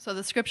So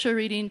the scripture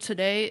reading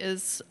today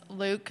is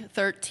Luke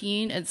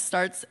 13. It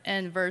starts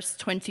in verse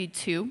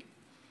 22.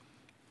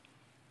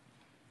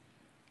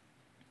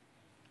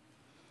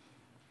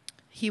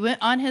 He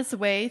went on his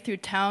way through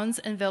towns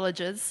and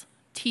villages,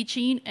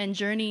 teaching and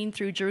journeying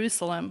through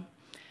Jerusalem.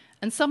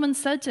 And someone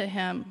said to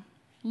him,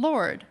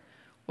 "Lord,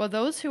 will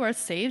those who are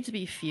saved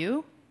be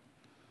few?"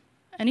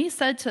 And he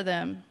said to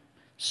them,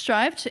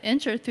 "Strive to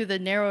enter through the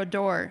narrow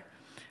door,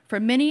 for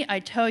many,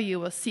 I tell you,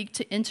 will seek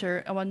to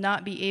enter and will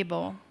not be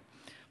able.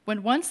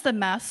 When once the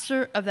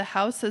master of the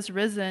house has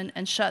risen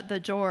and shut the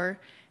door,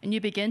 and you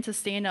begin to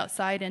stand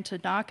outside and to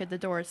knock at the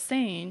door,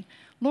 saying,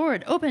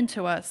 'Lord, open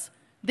to us,'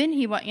 then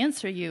he will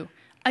answer you,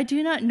 'I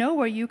do not know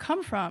where you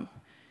come from.'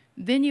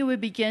 Then you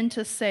would begin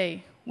to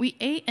say, 'We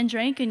ate and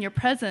drank in your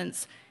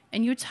presence,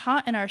 and you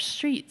taught in our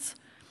streets.'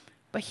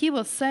 But he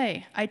will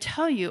say, 'I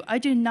tell you, I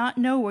do not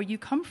know where you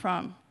come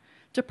from.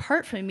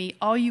 Depart from me,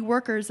 all you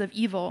workers of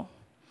evil.'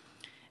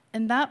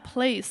 In that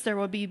place there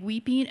will be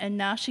weeping and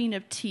gnashing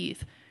of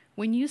teeth,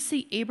 when you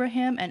see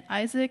Abraham and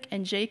Isaac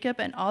and Jacob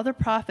and all the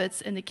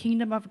prophets in the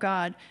kingdom of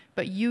God,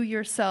 but you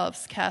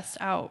yourselves cast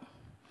out.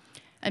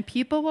 And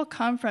people will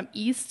come from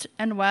east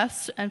and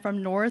west and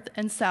from north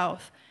and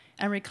south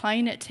and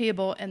recline at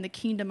table in the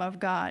kingdom of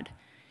God.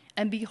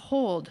 And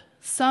behold,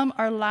 some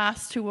are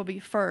last who will be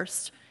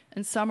first,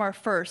 and some are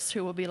first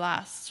who will be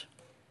last."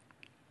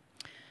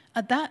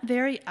 At that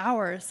very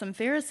hour, some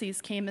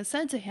Pharisees came and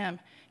said to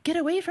him, "Get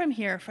away from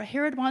here, for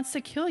Herod wants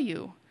to kill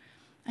you."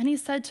 And he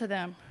said to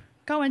them,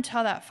 "Go and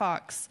tell that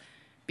fox,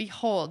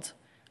 'Behold,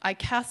 I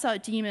cast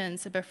out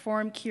demons and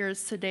perform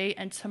cures today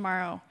and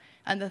tomorrow,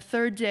 and the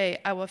third day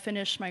I will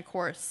finish my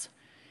course.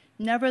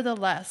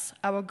 Nevertheless,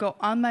 I will go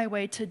on my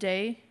way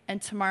today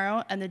and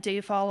tomorrow and the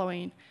day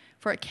following,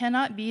 for it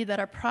cannot be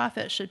that a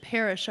prophet should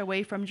perish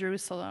away from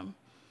Jerusalem.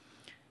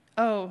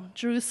 Oh,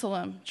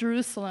 Jerusalem,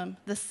 Jerusalem,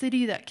 the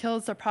city that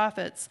kills the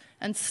prophets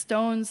and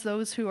stones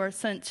those who are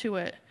sent to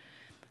it.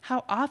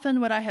 How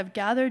often would I have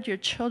gathered your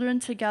children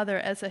together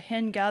as a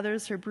hen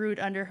gathers her brood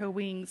under her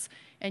wings,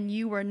 and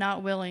you were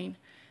not willing.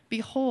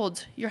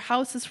 Behold, your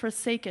house is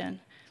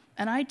forsaken.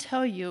 And I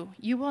tell you,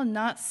 you will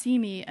not see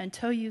me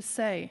until you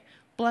say,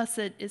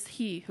 'Blessed is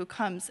he who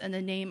comes in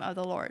the name of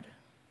the Lord.'"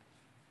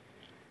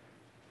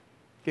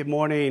 Good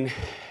morning,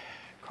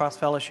 Cross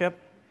Fellowship.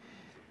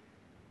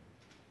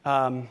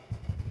 Last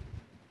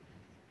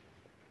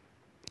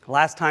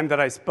time that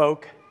I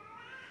spoke,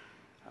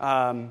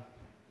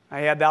 I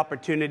had the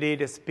opportunity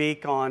to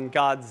speak on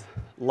God's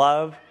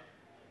love,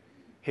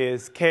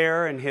 His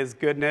care and His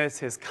goodness,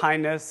 His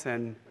kindness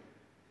and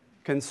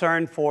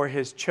concern for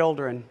His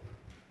children.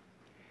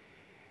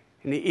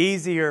 An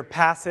easier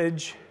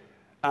passage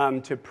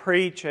to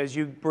preach as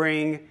you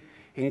bring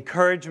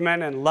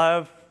encouragement and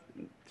love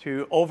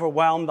to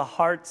overwhelm the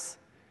hearts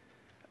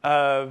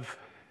of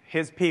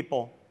His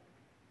people.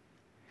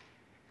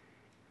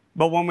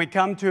 But when we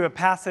come to a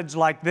passage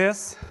like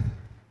this,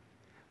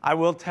 I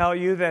will tell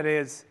you that it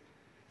is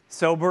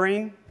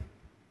sobering.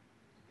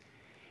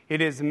 It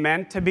is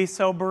meant to be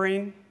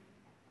sobering.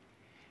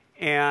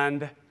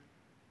 And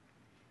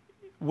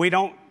we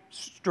don't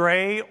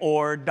stray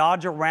or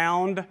dodge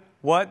around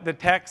what the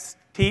texts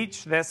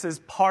teach. This is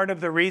part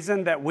of the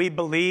reason that we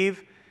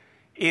believe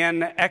in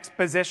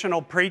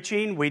expositional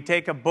preaching. We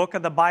take a book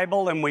of the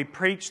Bible and we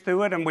preach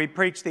through it, and we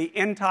preach the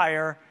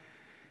entire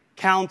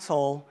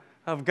counsel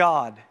of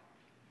God.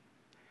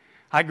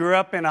 I grew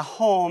up in a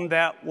home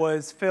that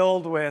was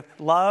filled with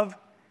love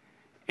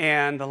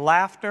and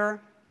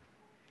laughter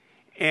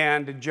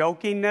and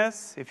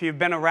jokiness. If you've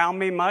been around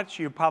me much,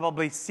 you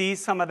probably see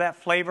some of that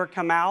flavor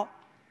come out.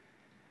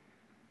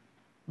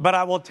 But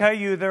I will tell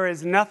you, there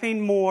is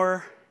nothing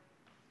more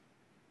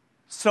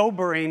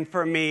sobering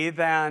for me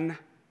than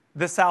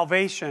the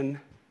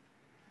salvation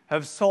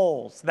of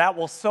souls. That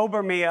will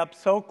sober me up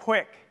so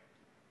quick.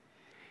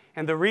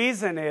 And the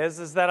reason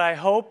is that I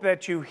hope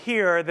that you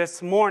hear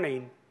this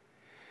morning,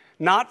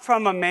 not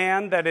from a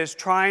man that is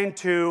trying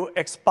to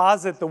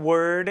exposit the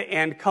word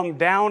and come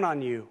down on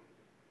you,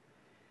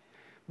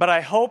 but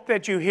I hope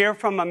that you hear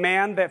from a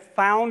man that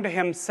found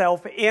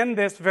himself in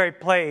this very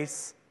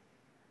place,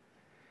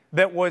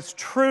 that was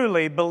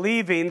truly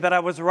believing that I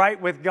was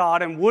right with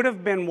God and would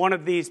have been one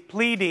of these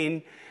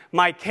pleading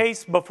my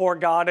case before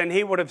God, and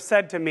he would have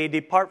said to me,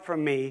 "Depart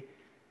from me,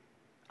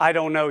 I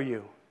don't know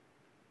you."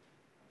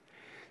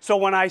 So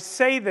when I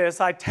say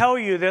this, I tell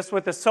you this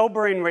with a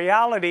sobering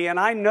reality, and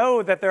I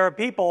know that there are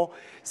people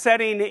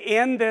sitting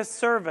in this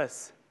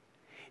service,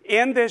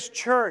 in this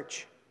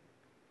church,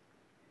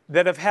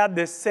 that have had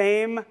this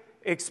same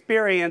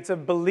experience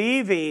of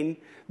believing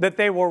that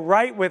they were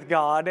right with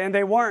God and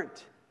they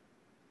weren't.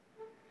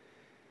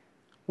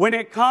 When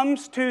it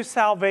comes to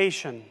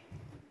salvation,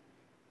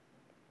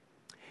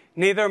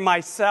 neither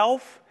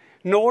myself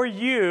nor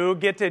you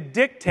get to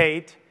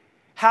dictate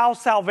how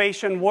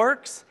salvation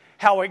works,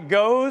 how it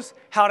goes,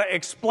 how to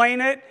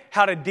explain it,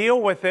 how to deal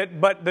with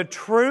it, but the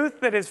truth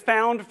that is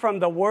found from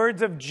the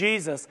words of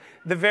Jesus,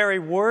 the very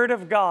Word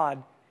of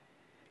God,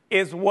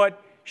 is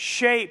what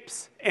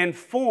shapes and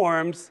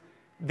forms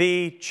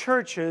the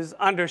church's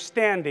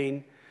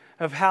understanding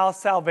of how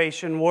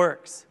salvation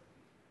works.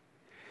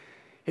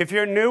 If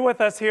you're new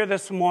with us here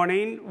this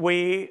morning,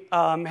 we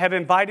have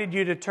invited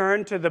you to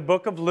turn to the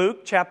book of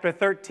Luke, chapter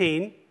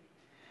 13.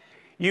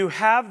 You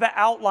have the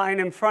outline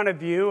in front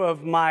of you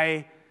of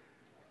my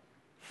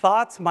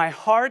thoughts, my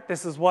heart.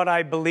 This is what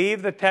I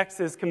believe the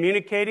text is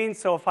communicating.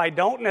 So if I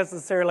don't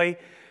necessarily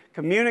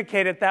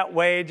communicate it that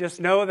way,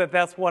 just know that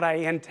that's what I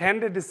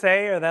intended to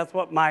say, or that's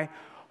what my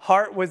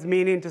heart was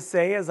meaning to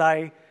say, as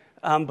I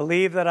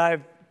believe that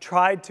I've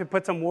tried to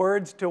put some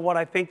words to what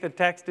I think the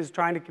text is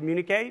trying to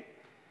communicate.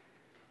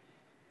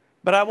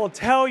 But I will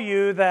tell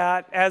you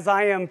that as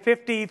I am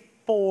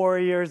 54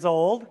 years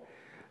old,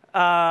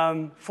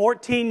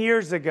 14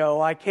 years ago,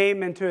 I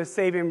came into a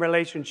saving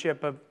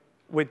relationship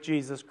with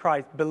Jesus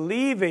Christ,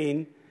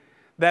 believing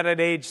that at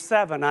age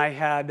 7 I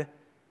had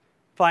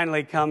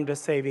finally come to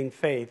saving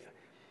faith.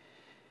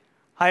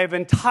 I have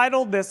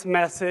entitled this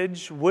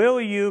message,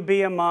 "Will You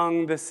Be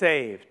Among the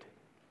Saved?"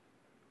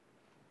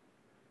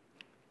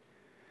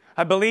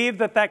 I believe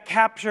that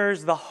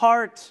captures the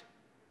heart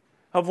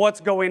of what's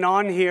going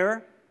on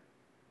here.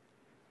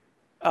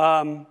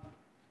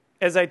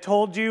 As I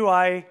told you,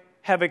 I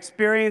have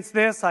experienced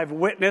this. I've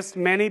witnessed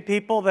many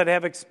people that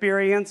have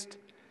experienced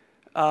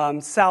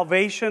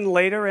salvation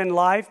later in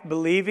life,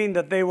 believing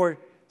that they were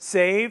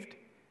saved.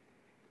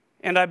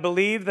 And I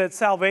believe that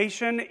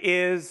salvation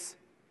is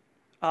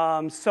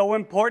so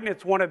important.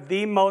 It's one of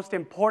the most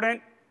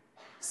important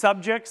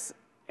subjects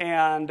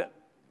and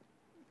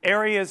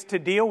areas to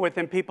deal with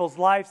in people's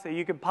lives that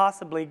you could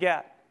possibly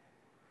get.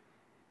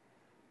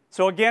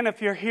 So again,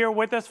 if you're here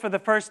with us for the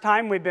first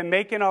time, we've been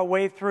making our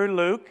way through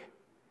Luke.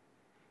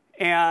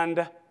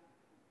 And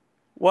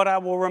what I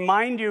will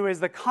remind you is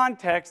the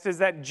context is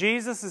that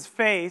Jesus'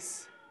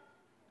 face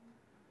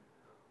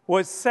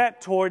was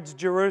set towards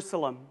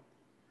Jerusalem.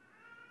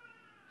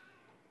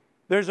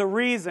 There's a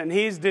reason.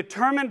 He's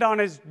determined on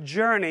his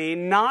journey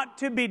not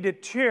to be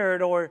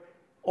deterred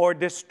or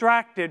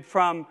distracted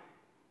from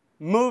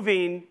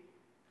moving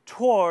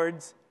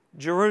towards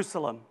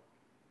Jerusalem.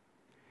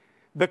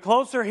 The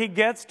closer he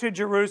gets to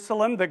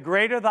Jerusalem, the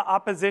greater the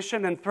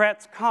opposition and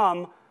threats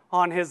come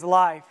on his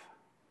life.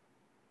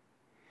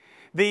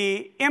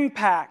 The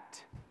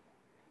impact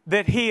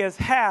that he has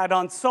had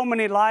on so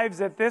many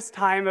lives at this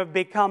time have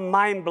become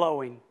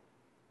mind-blowing.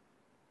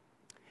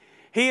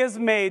 He has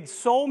made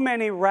so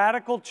many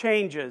radical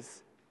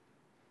changes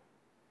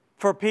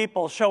for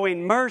people,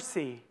 showing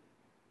mercy,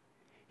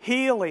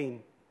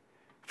 healing,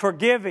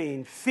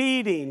 forgiving,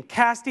 feeding,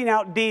 casting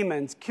out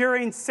demons,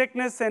 curing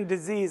sickness and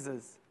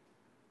diseases,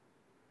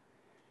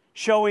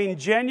 showing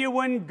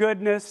genuine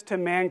goodness to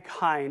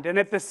mankind. And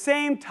at the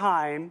same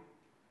time,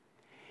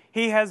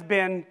 he has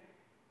been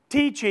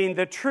teaching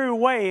the true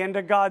way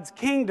into God's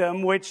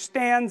kingdom, which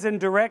stands in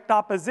direct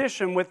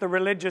opposition with the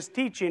religious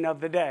teaching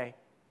of the day.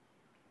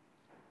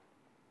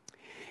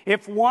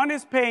 If one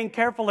is paying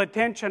careful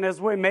attention as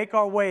we make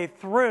our way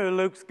through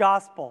Luke's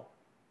gospel,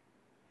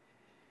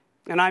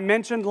 and I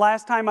mentioned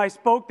last time I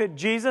spoke that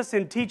Jesus,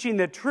 in teaching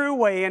the true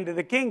way into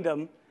the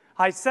kingdom,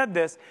 I said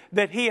this,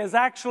 that he has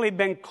actually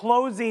been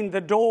closing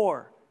the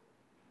door,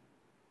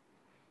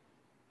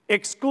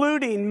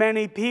 excluding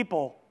many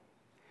people,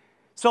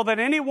 so that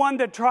anyone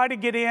that try to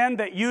get in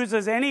that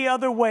uses any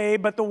other way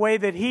but the way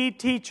that he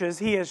teaches,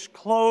 he has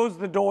closed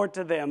the door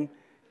to them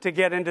to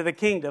get into the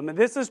kingdom. And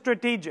this is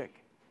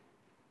strategic.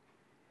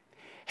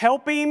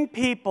 Helping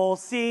people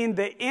seeing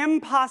the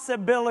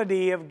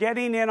impossibility of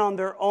getting in on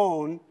their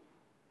own,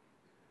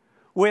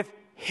 with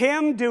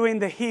him doing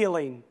the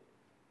healing,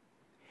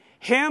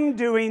 him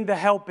doing the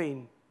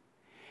helping,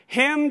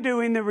 him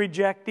doing the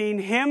rejecting,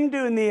 him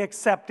doing the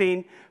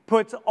accepting,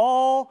 puts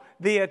all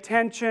the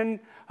attention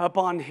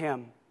upon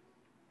him.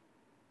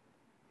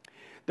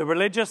 The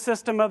religious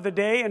system of the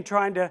day, in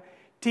trying to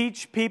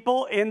teach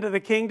people into the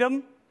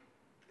kingdom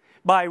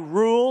by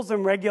rules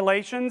and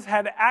regulations,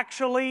 had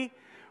actually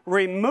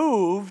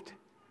removed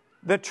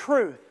the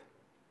truth.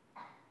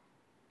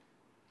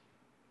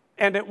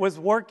 And it was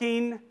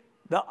working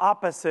the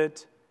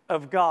opposite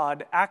of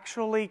God,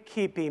 actually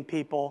keeping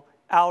people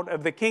out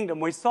of the kingdom.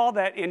 We saw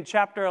that in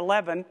chapter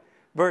 11,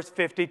 verse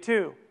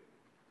 52.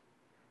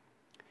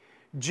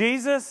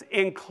 Jesus,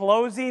 in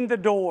closing the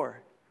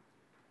door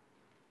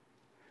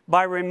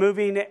by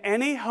removing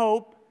any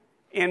hope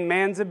in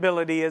man's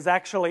ability, is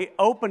actually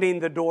opening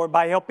the door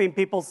by helping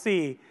people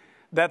see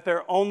that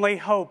their only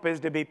hope is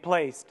to be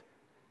placed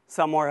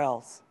somewhere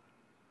else.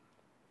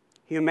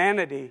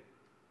 Humanity,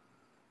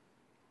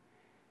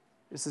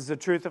 this is the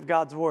truth of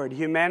God's word,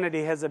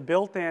 humanity has a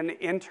built-in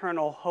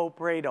internal hope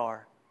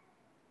radar,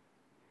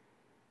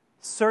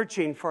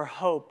 searching for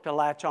hope to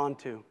latch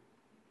onto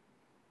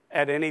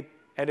at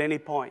any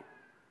point.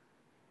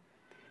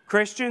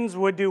 Christians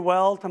would do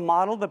well to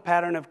model the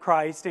pattern of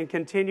Christ in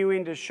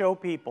continuing to show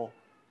people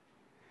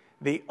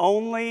the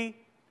only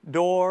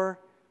door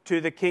to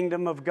the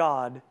kingdom of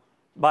God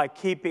by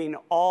keeping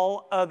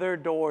all other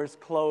doors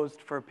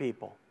closed for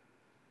people.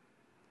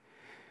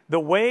 The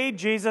way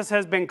Jesus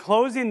has been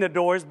closing the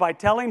doors by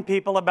telling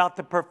people about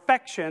the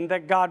perfection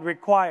that God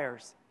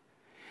requires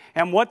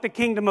and what the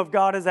kingdom of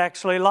God is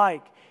actually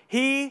like.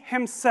 He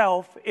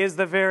himself is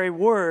the very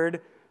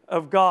Word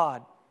of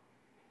God.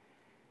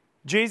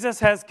 Jesus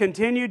has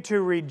continued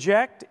to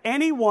reject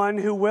anyone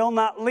who will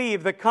not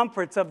leave the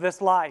comforts of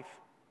this life.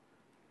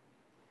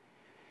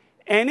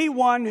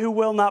 Anyone who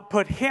will not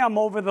put him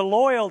over the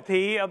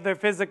loyalty of their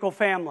physical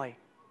family.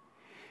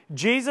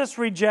 Jesus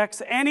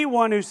rejects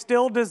anyone who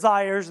still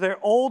desires their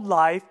old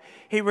life.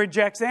 He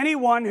rejects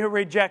anyone who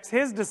rejects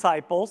his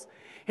disciples.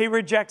 He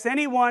rejects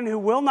anyone who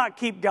will not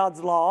keep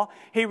God's law.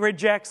 He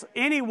rejects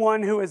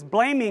anyone who is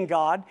blaming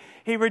God.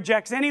 He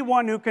rejects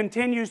anyone who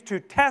continues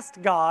to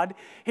test God.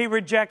 He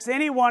rejects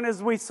anyone,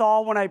 as we saw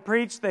when I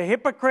preached, the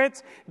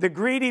hypocrites, the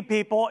greedy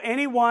people,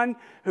 anyone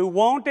who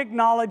won't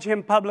acknowledge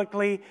him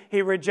publicly.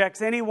 He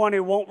rejects anyone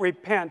who won't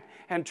repent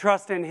and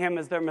trust in him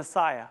as their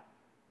Messiah.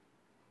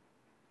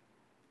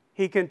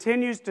 He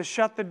continues to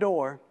shut the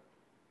door,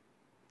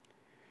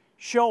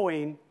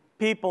 showing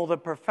people the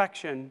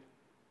perfection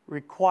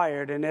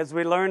required. And as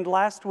we learned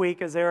last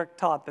week, as Eric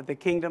taught, that the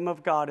kingdom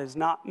of God is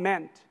not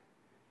meant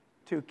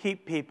to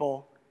keep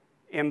people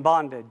in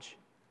bondage.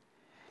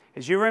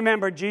 As you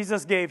remember,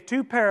 Jesus gave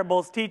 2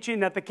 parables teaching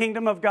that the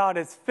kingdom of God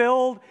is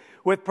filled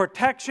with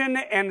protection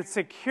and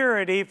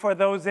security for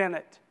those in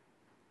it.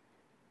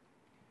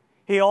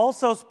 He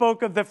also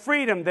spoke of the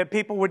freedom that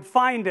people would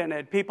find in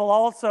it. People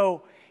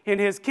also in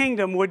his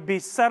kingdom would be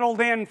settled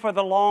in for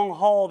the long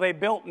haul. They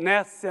built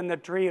nests in the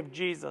tree of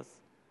Jesus.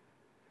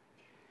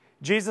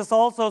 Jesus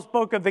also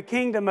spoke of the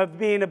kingdom of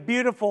being a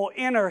beautiful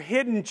inner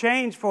hidden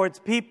change for its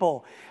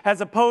people, as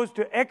opposed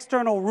to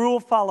external rule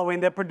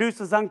following that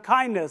produces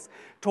unkindness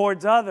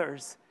towards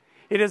others.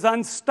 It is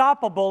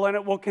unstoppable and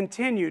it will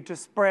continue to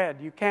spread.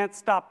 You can't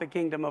stop the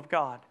kingdom of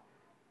God.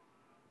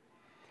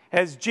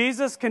 As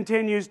Jesus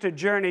continues to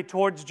journey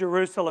towards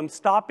Jerusalem,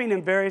 stopping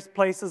in various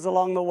places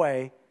along the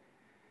way,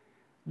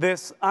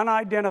 this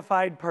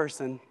unidentified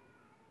person,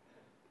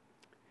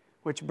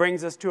 which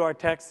brings us to our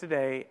text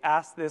today,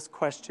 asked this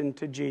question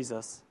to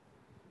Jesus.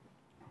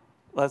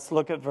 Let's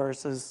look at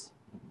verses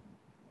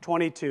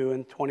 22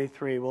 and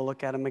 23. We'll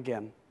look at them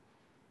again.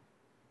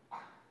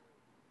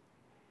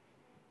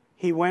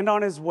 He went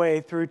on his way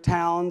through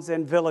towns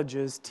and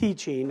villages,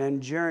 teaching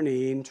and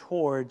journeying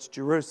towards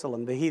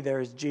Jerusalem. The he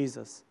there is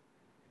Jesus.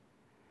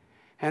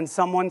 And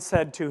someone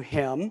said to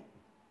him,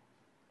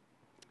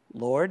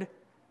 Lord,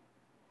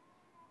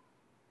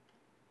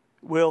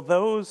 will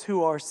those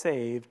who are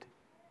saved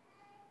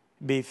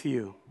be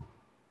few?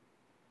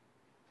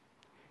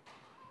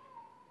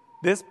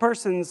 This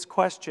person's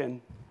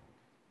question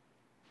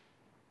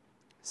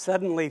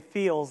suddenly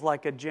feels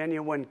like a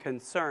genuine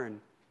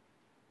concern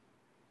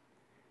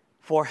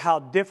for how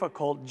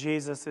difficult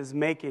Jesus is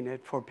making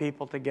it for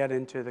people to get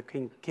into the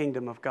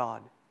kingdom of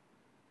God.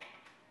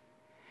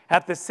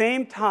 At the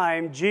same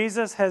time,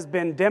 Jesus has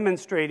been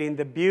demonstrating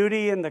the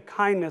beauty and the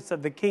kindness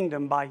of the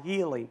kingdom by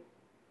healing,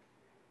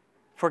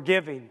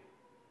 forgiving,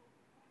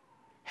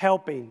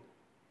 helping,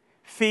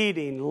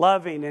 feeding,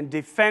 loving, and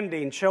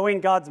defending,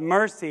 showing God's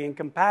mercy and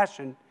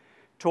compassion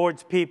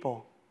towards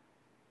people.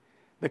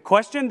 The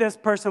question this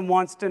person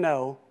wants to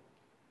know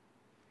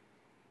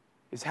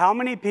is how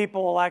many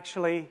people will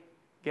actually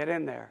get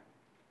in there?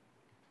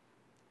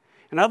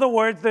 In other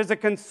words, there's a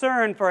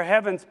concern for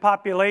heaven's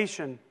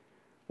population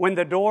when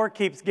the door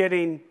keeps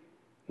getting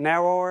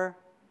narrower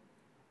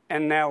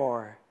and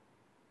narrower.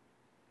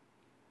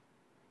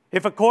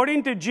 If,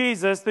 according to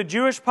Jesus, the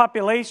Jewish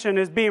population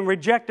is being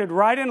rejected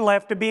right and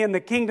left to be in the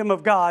kingdom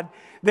of God,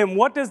 then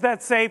what does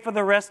that say for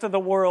the rest of the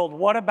world?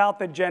 What about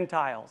the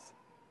Gentiles?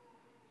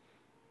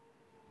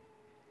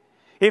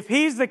 If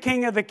he's the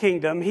king of the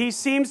kingdom, he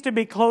seems to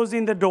be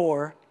closing the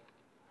door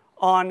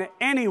on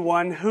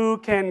anyone who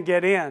can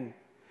get in.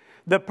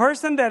 The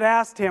person that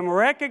asked him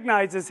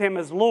recognizes him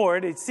as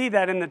Lord. You see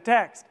that in the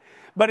text,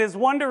 but is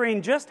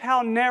wondering just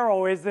how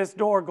narrow is this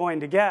door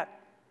going to get?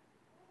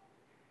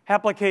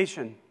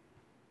 Application.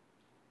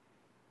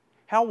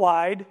 How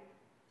wide,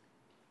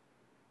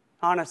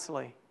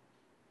 honestly,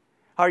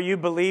 are you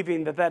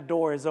believing that that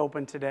door is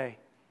open today?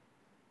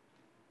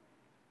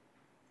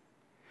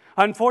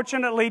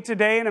 Unfortunately,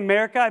 today in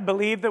America, I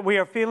believe that we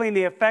are feeling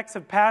the effects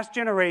of past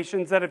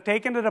generations that have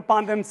taken it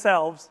upon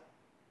themselves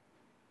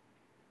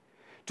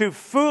to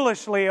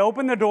foolishly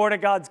open the door to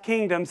God's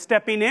kingdom,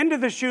 stepping into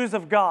the shoes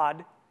of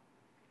God,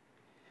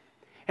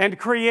 and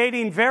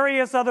creating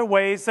various other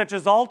ways such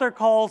as altar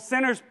calls,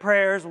 sinners'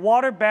 prayers,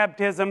 water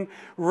baptism,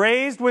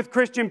 raised with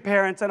Christian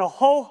parents, and a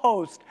whole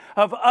host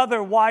of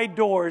other wide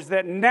doors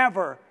that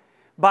never,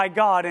 by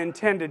God,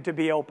 intended to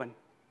be open.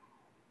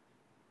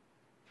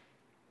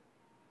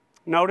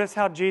 Notice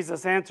how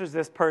Jesus answers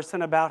this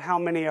person about how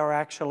many are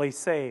actually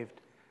saved.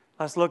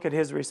 Let's look at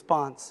his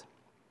response.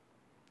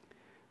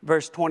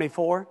 Verse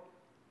 24.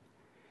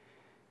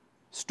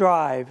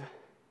 Strive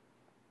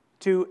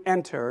to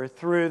enter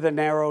through the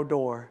narrow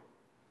door.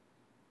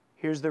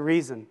 Here's the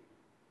reason.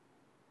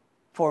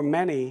 For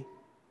many,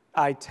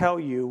 I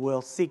tell you,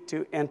 will seek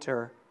to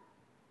enter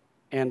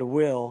and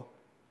will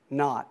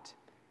not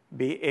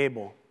be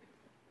able.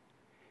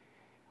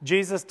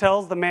 Jesus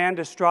tells the man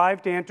to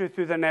strive to enter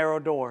through the narrow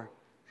door.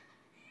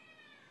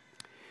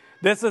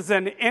 This is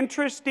an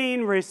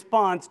interesting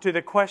response to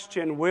the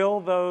question,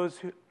 will those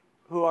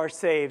who are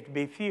saved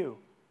be few?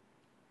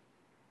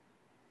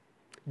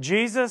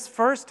 Jesus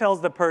first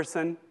tells the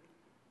person,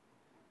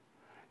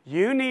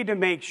 you need to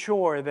make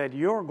sure that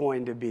you're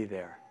going to be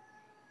there.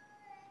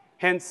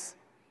 Hence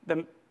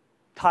the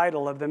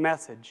title of the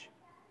message.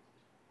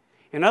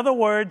 In other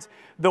words,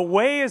 the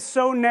way is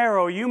so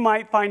narrow you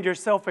might find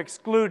yourself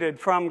excluded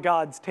from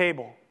God's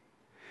table.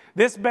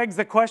 This begs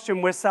the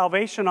question, with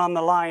salvation on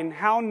the line,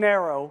 how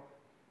narrow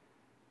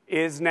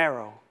is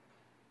narrow?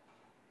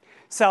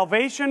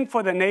 Salvation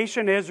for the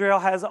nation Israel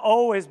has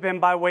always been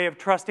by way of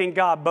trusting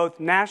God, both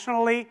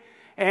nationally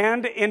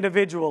and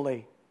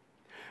individually.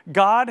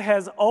 God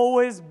has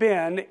always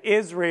been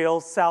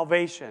Israel's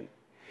salvation.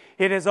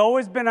 It has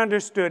always been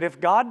understood if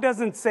God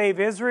doesn't save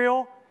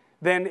Israel,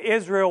 then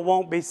Israel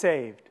won't be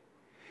saved.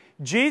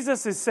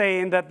 Jesus is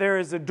saying that there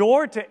is a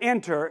door to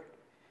enter,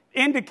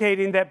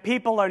 indicating that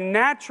people are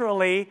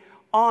naturally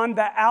on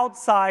the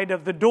outside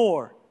of the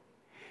door,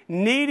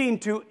 needing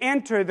to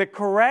enter the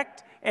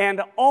correct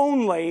and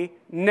only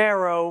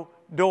narrow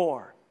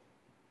door.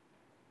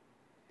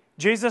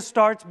 Jesus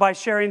starts by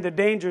sharing the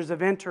dangers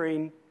of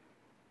entering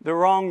the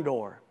wrong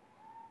door.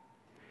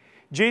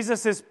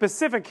 Jesus is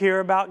specific here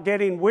about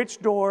which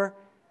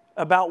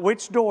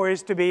door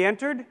is to be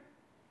entered,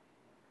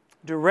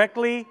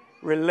 directly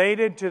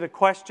related to the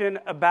question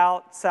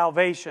about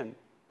salvation.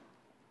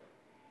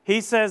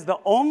 He says the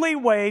only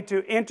way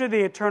to enter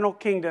the eternal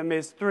kingdom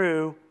is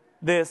through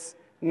this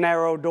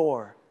narrow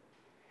door.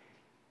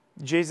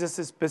 Jesus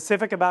is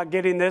specific about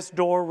getting this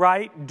door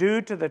right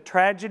due to the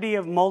tragedy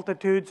of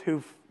multitudes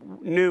who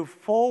knew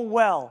full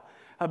well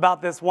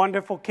about this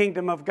wonderful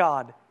kingdom of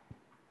God,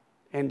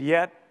 and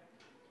yet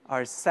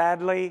are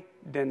sadly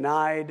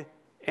denied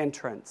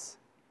entrance.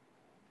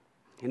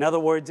 In other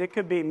words, it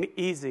could be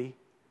easy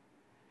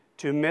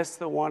to miss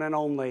the one and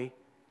only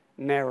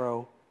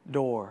narrow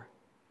door.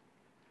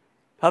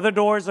 Other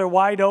doors are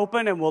wide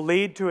open and will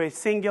lead to a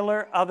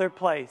singular other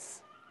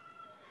place.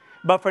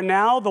 But for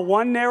now, the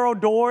one narrow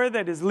door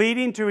that is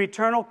leading to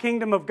eternal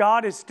kingdom of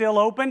God is still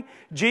open.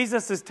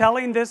 Jesus is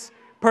telling this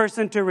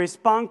person to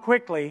respond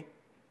quickly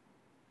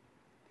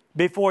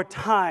before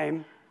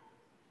time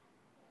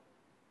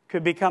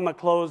could become a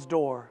closed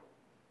door.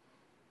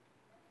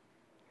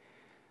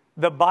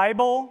 The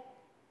Bible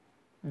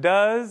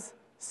does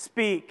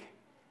speak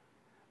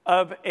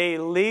of a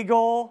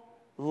legal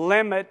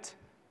limit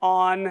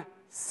on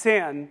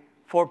sin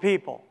for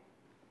people.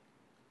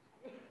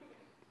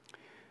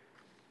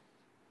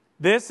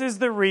 This is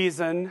the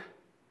reason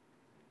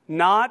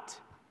not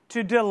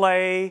to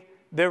delay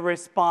the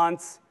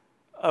response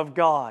of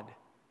God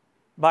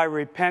by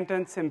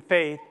repentance and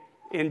faith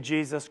in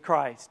Jesus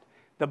Christ.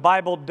 The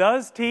Bible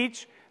does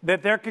teach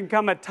that there can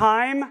come a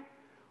time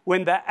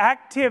when the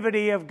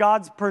activity of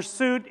God's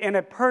pursuit in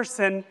a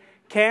person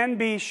can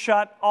be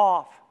shut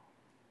off.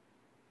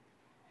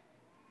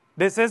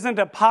 This isn't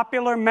a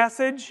popular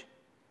message.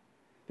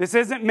 This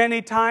isn't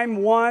many times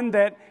one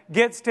that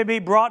gets to be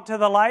brought to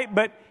the light,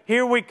 but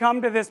here we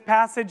come to this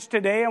passage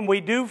today, and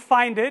we do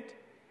find it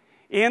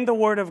in the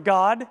Word of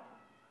God.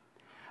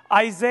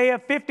 Isaiah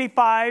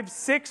 55,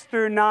 6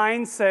 through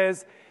 9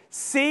 says,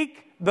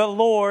 "Seek the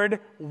Lord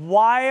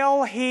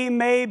while he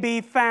may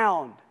be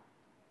found.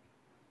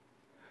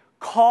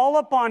 Call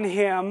upon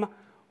him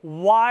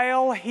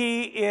while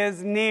he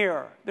is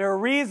near." There are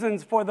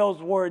reasons for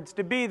those words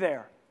to be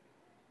there.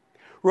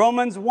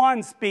 Romans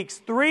 1 speaks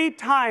 3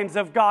 times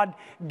of God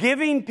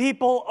giving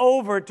people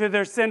over to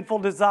their sinful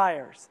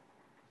desires.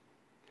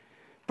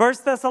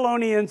 1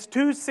 Thessalonians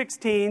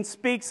 2:16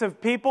 speaks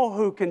of people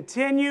who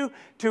continue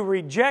to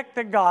reject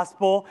the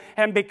gospel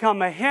and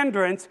become a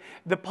hindrance.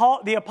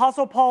 The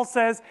Apostle Paul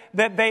says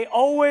that they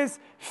always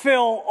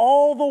fill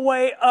all the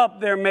way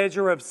up their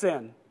measure of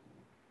sin.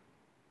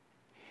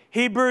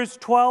 Hebrews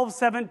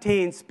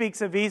 12:17 speaks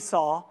of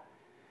Esau.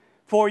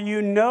 "For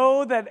you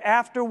know that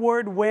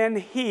afterward when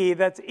he,"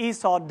 that's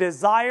Esau,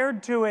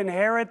 "desired to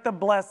inherit the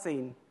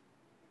blessing,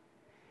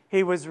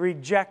 he was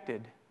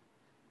rejected.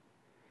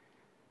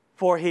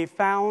 For he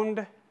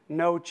found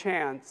no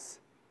chance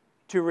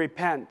to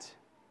repent,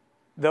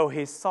 though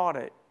he sought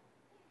it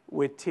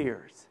with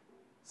tears."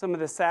 Some of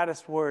the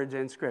saddest words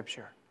in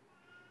Scripture.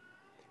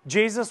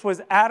 Jesus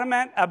was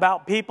adamant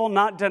about people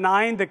not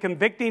denying the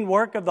convicting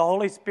work of the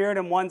Holy Spirit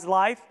in one's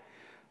life.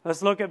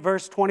 Let's look at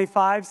verse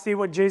 25, see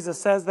what Jesus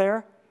says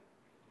there.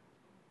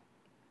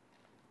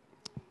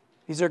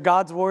 These are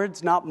God's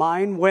words, not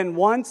mine. "When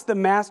once the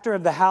master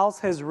of the house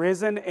has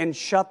risen and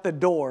shut the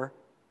door,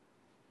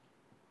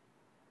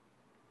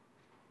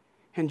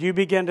 and you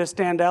begin to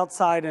stand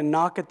outside and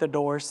knock at the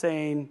door,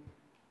 saying,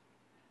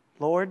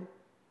 'Lord,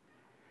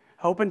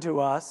 open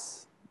to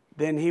us,'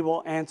 then he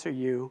will answer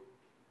you,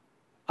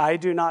 'I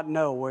do not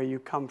know where you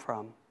come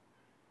from.'"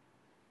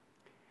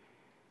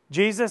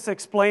 Jesus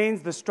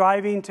explains the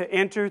striving to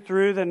enter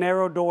through the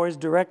narrow door is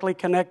directly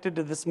connected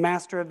to this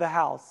master of the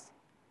house,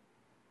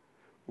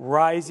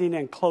 rising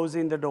and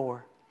closing the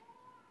door.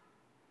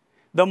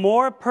 The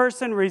more a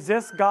person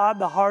resists God,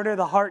 the harder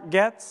the heart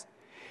gets.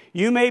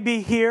 You may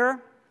be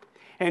here,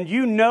 and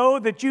you know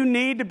that you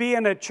need to be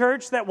in a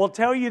church that will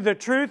tell you the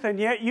truth, and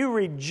yet you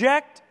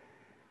reject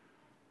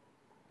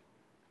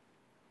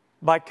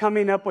by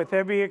coming up with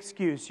every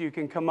excuse you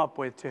can come up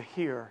with to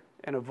hear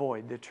and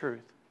avoid the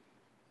truth.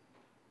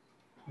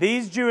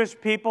 These Jewish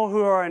people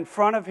who are in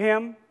front of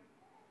him,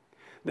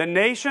 the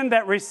nation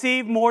that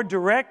received more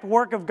direct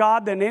work of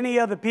God than any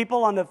other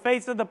people on the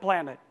face of the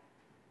planet,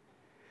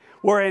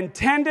 were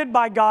intended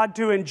by God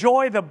to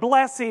enjoy the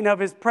blessing of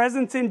His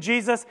presence in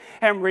Jesus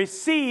and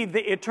receive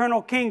the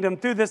eternal kingdom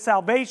through the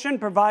salvation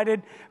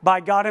provided by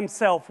God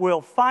Himself,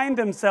 will find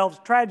themselves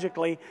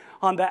tragically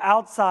on the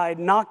outside,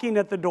 knocking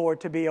at the door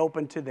to be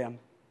opened to them.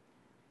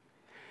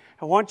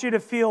 I want you to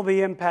feel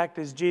the impact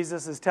as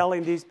Jesus is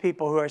telling these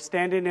people who are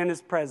standing in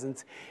His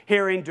presence,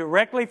 hearing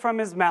directly from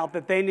His mouth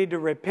that they need to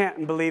repent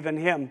and believe in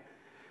Him,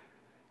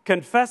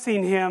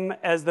 confessing Him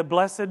as the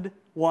blessed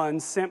one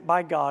sent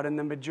by God, and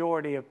the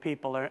majority of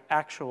people are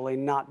actually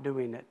not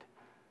doing it.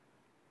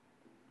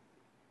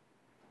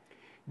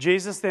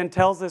 Jesus then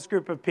tells this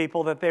group of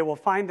people that they will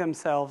find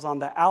themselves on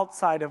the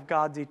outside of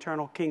God's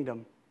eternal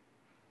kingdom,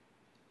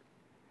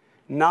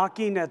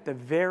 knocking at the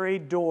very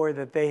door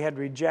that they had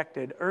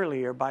rejected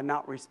earlier by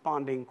not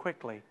responding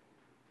quickly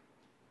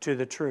to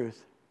the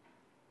truth.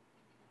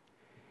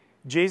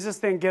 Jesus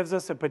then gives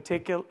us a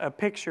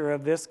picture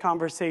of this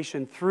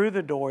conversation through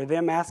the door,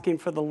 them asking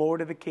for the Lord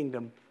of the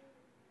kingdom,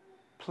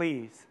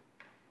 please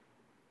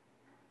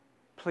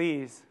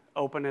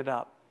open it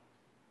up.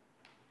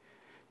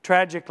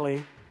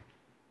 Tragically,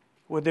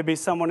 would there be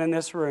someone in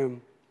this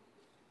room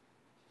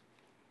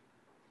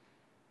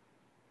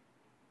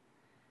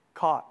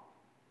caught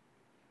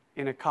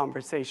in a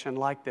conversation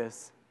like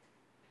this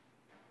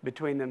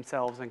between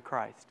themselves and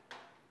Christ?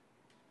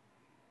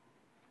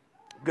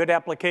 Good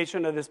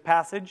application of this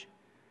passage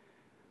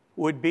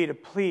would be to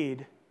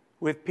plead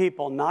with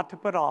people not to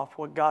put off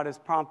what God is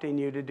prompting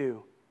you to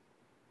do.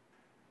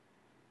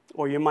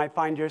 Or you might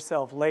find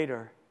yourself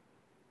later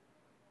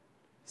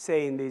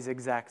saying these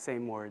exact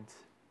same words.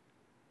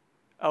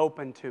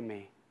 Open to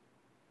me.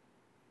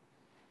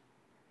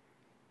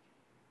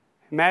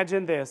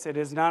 Imagine this. It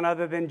is none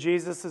other than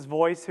Jesus'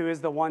 voice who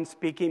is the one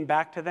speaking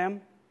back to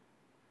them.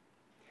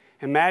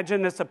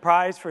 Imagine the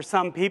surprise for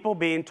some people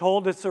being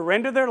told to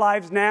surrender their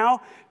lives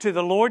now to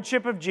the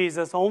lordship of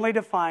Jesus, only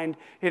to find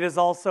it is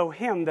also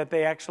Him that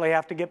they actually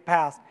have to get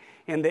past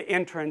in the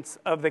entrance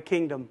of the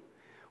kingdom.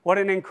 What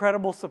an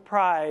incredible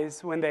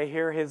surprise when they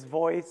hear His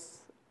voice.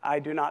 I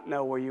do not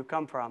know where you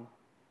come from.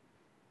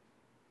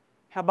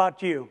 How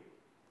about you?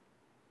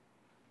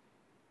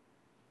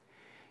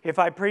 If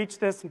I preach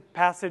this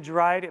passage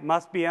right, it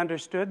must be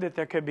understood that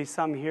there could be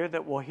some here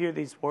that will hear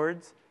these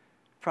words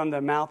from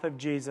the mouth of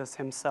Jesus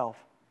Himself.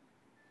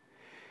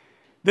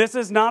 This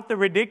is not the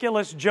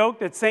ridiculous joke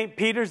that St.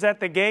 Peter's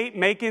at the gate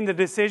making the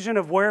decision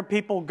of where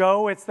people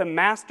go. It's the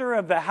master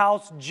of the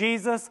house,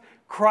 Jesus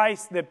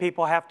Christ, that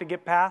people have to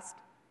get past.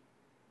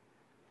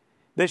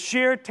 The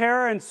sheer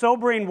terror and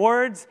sobering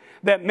words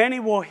that many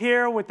will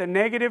hear with the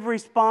negative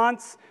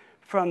response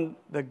from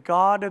the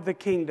God of the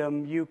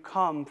kingdom, you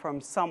come from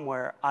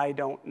somewhere I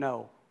don't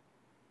know.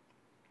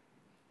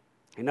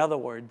 In other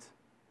words,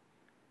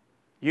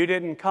 you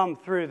didn't come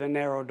through the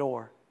narrow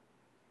door.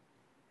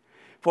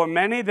 For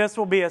many, this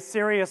will be a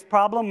serious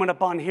problem when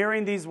upon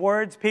hearing these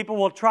words, people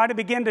will try to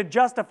begin to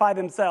justify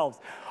themselves,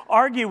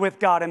 argue with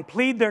God, and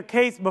plead their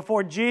case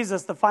before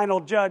Jesus, the final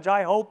judge.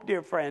 I hope,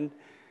 dear friend,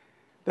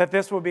 that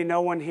this will be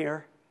no one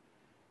here.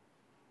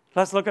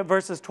 Let's look at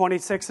verses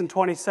 26 and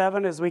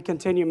 27 as we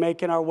continue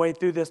making our way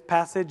through this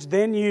passage.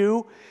 Then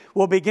you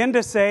will begin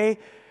to say,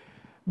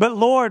 but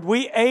Lord,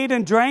 we ate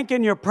and drank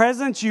in your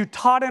presence. You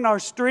taught in our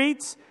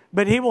streets.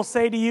 But He will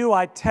say to you,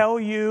 I tell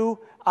you,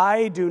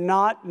 I do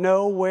not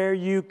know where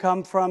you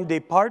come from.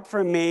 Depart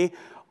from me,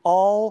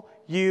 all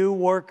you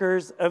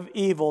workers of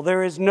evil.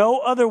 There is no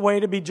other way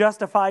to be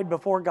justified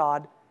before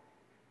God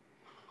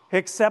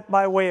except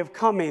by way of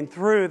coming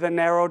through the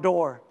narrow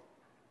door.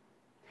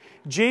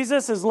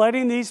 Jesus is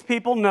letting these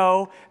people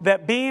know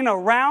that being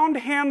around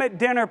Him at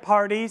dinner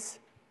parties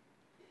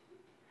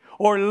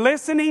or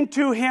listening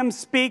to Him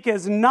speak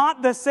is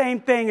not the same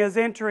thing as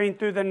entering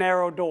through the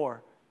narrow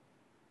door.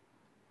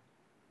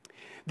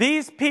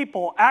 These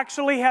people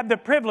actually had the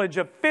privilege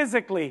of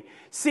physically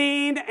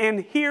seeing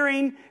and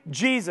hearing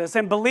Jesus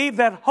and believed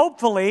that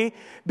hopefully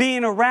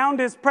being around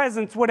His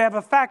presence would have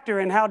a factor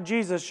in how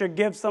Jesus should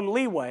give some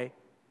leeway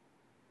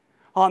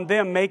on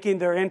them making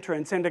their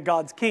entrance into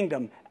God's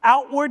kingdom.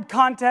 Outward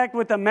contact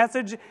with the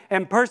message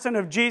and person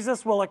of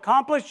Jesus will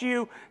accomplish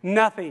you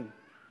nothing.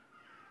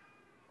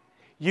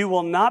 You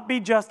will not be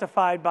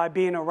justified by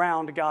being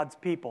around God's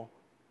people.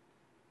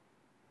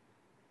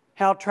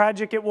 How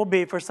tragic it will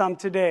be for some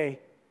today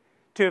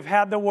to have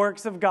had the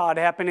works of God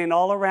happening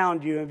all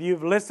around you, if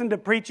you've listened to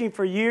preaching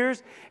for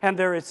years and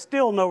there is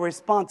still no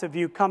response of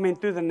you coming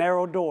through the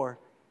narrow door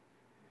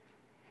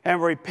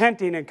and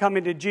repenting and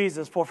coming to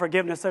Jesus for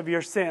forgiveness of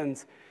your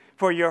sins,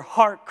 for your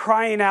heart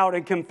crying out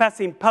and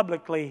confessing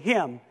publicly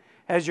Him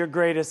as your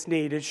greatest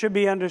need. It should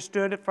be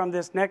understood from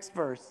this next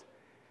verse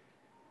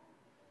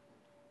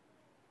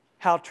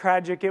how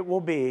tragic it will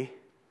be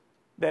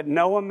that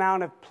no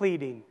amount of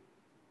pleading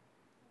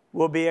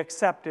will be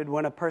accepted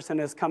when a person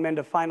has come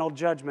into final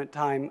judgment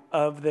time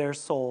of their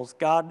souls.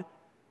 God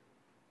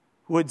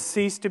would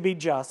cease to be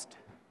just.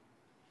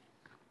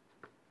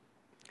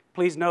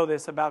 Please know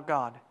this about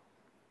God.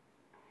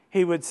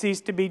 He would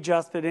cease to be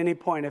just at any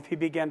point if He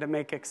began to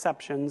make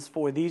exceptions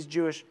for these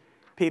Jewish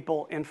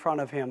people in front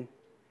of Him.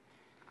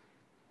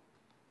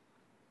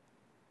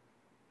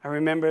 I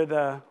remember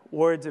the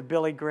words of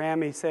Billy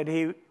Graham. He said,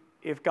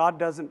 if God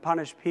doesn't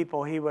punish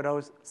people, He would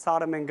owe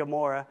Sodom and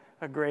Gomorrah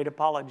a great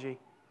apology.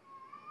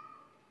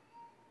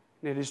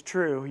 And it is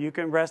true. You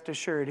can rest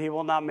assured He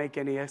will not make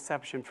any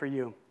exception for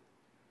you.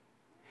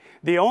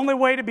 The only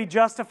way to be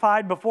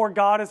justified before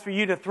God is for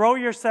you to throw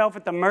yourself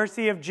at the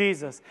mercy of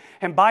Jesus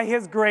and by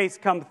His grace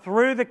come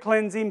through the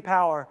cleansing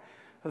power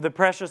of the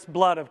precious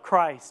blood of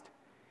Christ.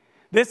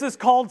 This is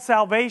called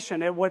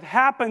salvation. It's what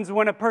happens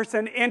when a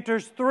person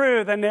enters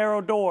through the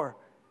narrow door.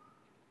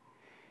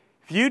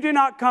 If you do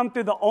not come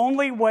through the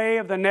only way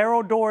of the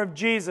narrow door of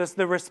Jesus,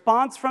 the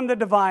response from the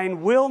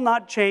divine will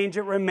not change.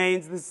 It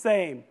remains the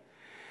same.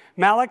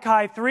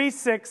 Malachi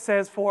 3:6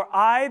 says, "For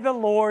I, the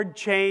Lord,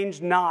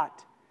 change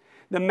not."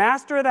 The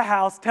master of the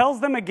house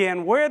tells them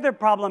again where their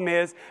problem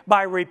is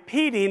by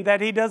repeating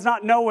that He does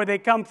not know where they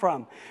come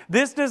from.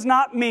 This does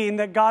not mean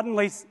that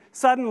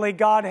suddenly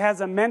God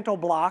has a mental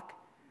block.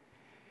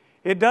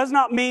 It does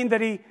not mean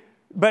that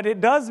but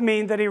it does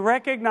mean that He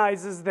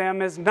recognizes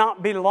them as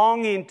not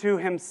belonging to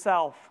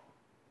Himself.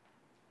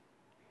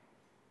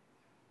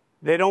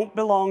 They don't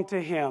belong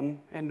to Him,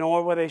 and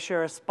nor will they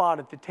share a spot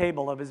at the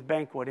table of His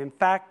banquet. In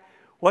fact,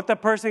 what the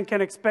person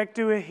can expect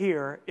to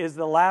hear is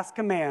the last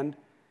command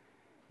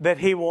that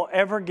He will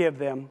ever give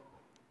them.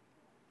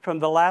 From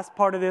the last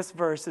part of this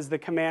verse is the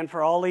command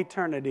for all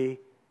eternity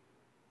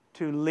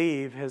to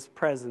leave His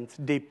presence.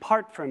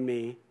 Depart from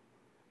me,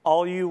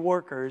 all you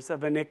workers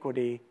of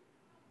iniquity.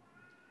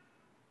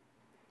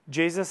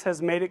 Jesus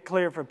has made it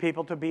clear for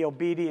people to be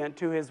obedient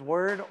to His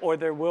word, or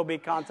there will be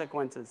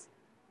consequences.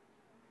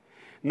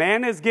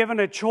 Man is given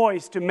a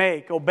choice to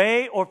make,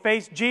 obey or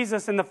face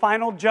Jesus in the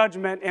final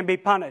judgment and be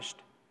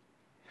punished.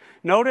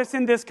 Notice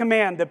in this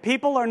command, the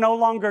people are no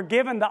longer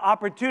given the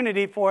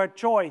opportunity for a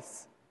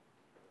choice.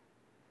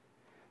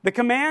 The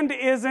command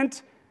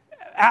isn't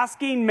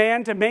asking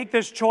man to make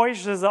this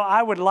choice as though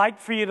I would like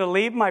for you to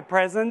leave my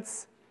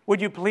presence. Would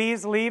you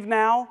please leave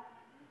now?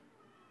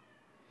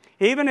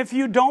 Even if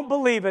you don't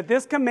believe it,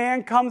 this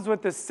command comes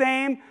with the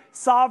same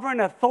sovereign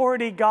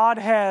authority God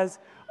has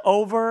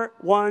over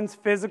one's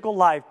physical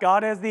life.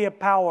 God has the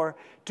power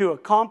to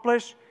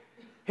accomplish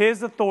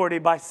His authority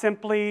by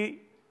simply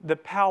the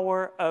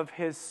power of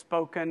His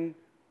spoken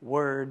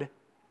word.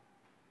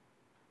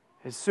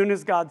 As soon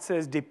as God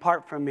says,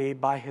 "Depart from me,"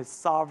 by His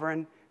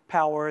sovereign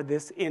power,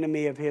 this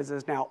enemy of His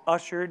is now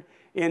ushered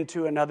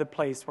into another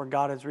place where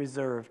God has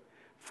reserved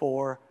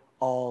for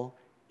all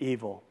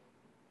evil.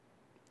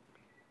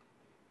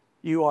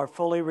 You are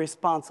fully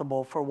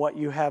responsible for what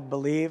you have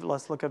believed.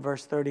 Let's look at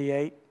verse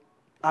 28.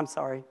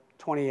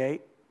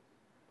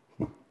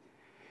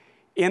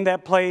 'In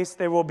that place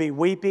there will be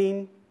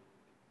weeping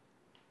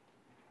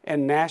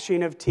and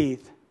gnashing of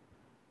teeth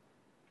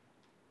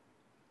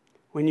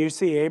when you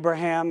see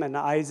Abraham and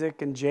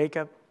Isaac and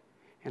Jacob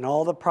and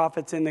all the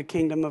prophets in the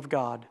kingdom of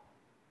God,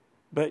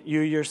 but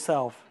you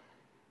yourself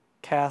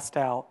cast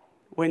out.'"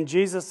 When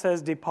Jesus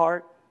says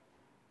depart,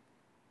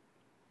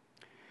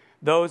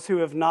 those who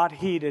have not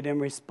heeded in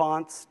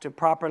response to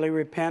properly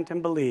repent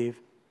and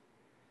believe,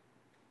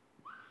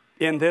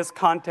 in this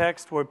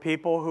context were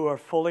people who are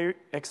fully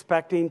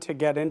expecting to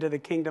get into the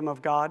kingdom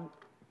of God.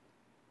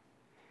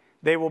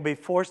 They will be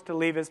forced to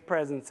leave His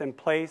presence and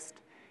placed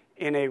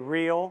in a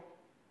real,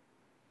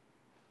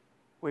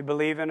 we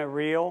believe in a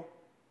real,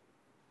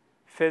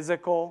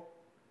 physical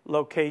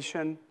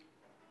location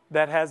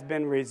that has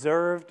been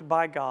reserved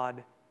by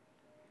God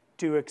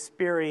to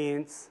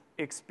experience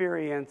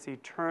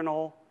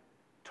eternal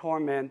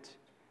torment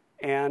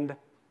and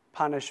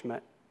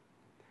punishment.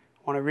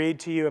 I want to read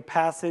to you a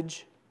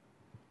passage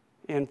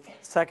in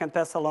 2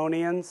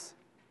 Thessalonians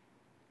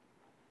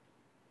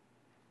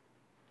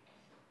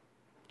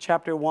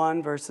chapter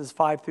 1, verses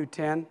 5 through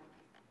 10.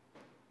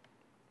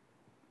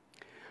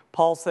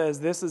 Paul says,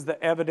 "This is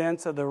the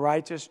evidence of the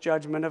righteous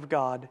judgment of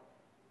God,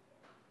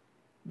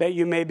 that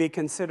you may be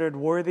considered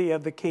worthy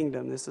of the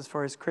kingdom." This is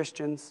for his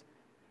Christians,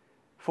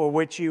 "for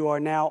which you are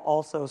now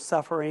also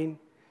suffering,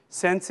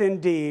 since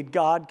indeed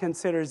God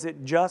considers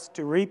it just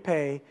to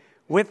repay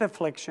with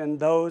affliction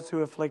those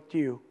who afflict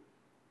you,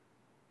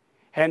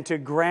 and to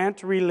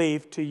grant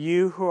relief to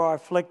you who are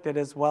afflicted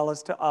as well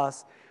as to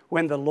us,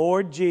 when the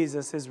Lord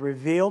Jesus is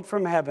revealed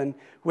from heaven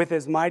with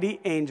his mighty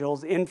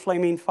angels in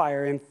flaming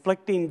fire,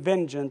 inflicting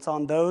vengeance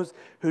on those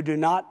who do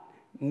not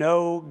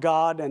know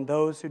God and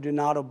those who do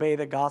not obey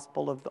the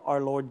gospel of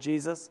our Lord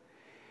Jesus.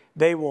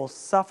 They will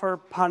suffer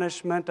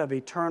punishment of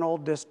eternal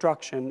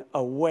destruction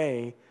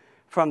away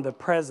from the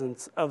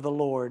presence of the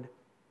Lord,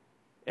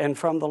 and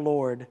from the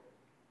Lord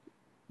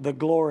the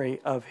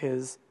glory of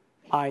his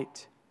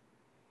might.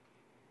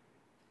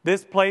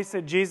 This place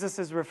that Jesus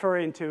is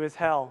referring to is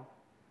hell.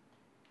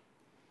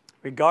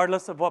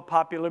 Regardless of what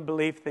popular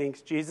belief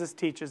thinks, Jesus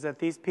teaches that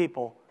these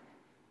people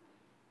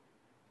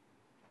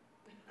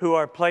who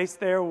are placed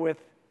there will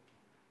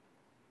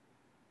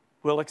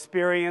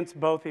experience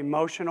both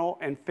emotional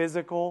and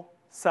physical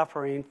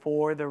suffering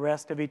for the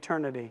rest of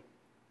eternity.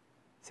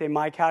 Say,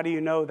 Mike, how do you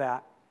know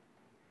that?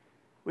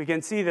 We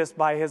can see this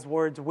by his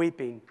words,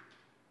 weeping.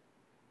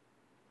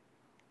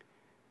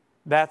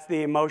 That's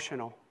the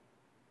emotional.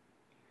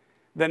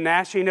 The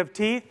gnashing of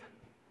teeth,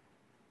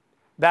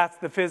 that's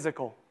the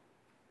physical.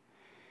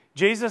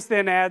 Jesus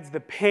then adds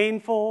the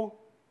painful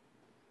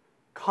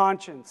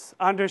conscience,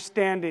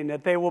 understanding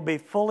that they will be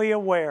fully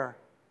aware.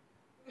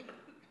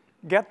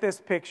 Get this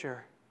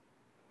picture.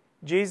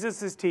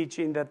 Jesus is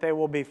teaching that they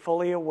will be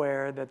fully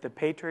aware that the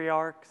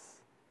patriarchs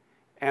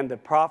and the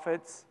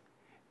prophets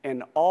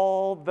and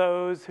all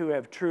those who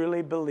have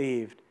truly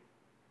believed,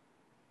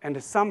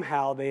 and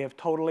somehow they have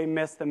totally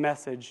missed the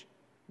message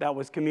that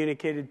was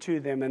communicated to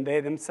them, and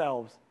they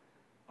themselves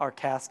are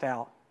cast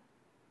out.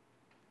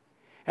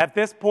 At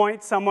this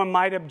point, someone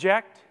might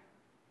object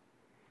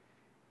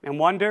and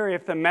wonder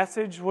if the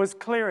message was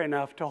clear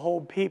enough to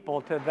hold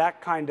people to that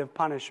kind of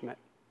punishment.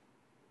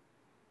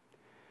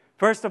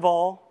 First of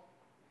all,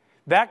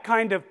 that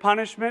kind of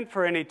punishment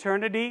for an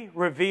eternity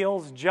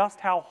reveals just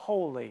how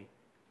holy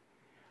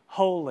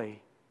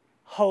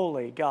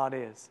God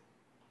is.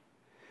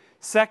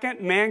 Second,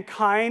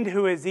 mankind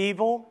who is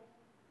evil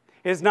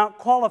is not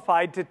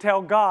qualified to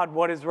tell God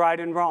what is right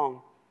and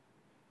wrong.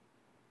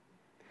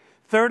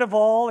 Third of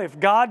all, if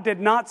God did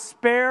not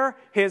spare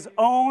his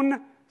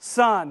own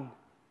Son,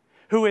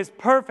 who is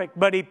perfect,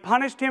 but he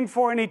punished him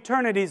for an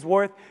eternity's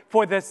worth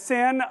for the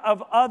sin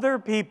of other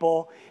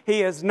people,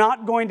 he is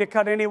not going to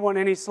cut anyone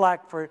any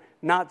slack for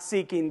not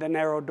seeking the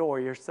narrow door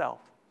yourself.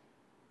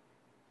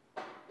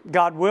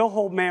 God will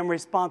hold man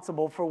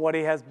responsible for what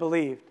he has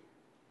believed.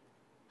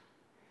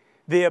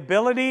 The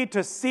ability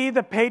to see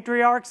the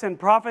patriarchs and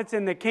prophets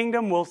in the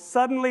kingdom will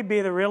suddenly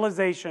be the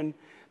realization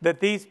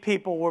that these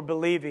people were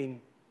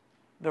believing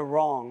the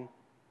wrong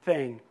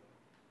thing.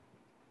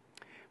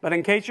 But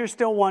in case you're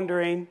still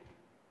wondering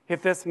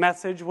if this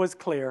message was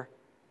clear,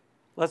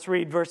 let's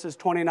read verses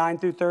 29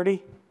 through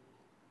 30.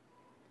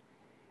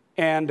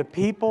 And the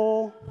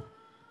people,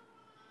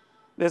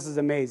 this is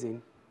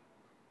amazing.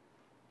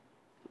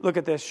 Look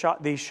at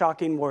these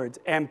shocking words.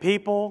 And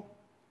people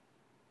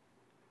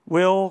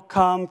will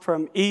come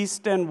from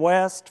east and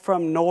west,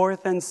 from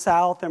north and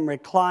south, and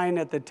recline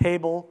at the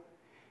table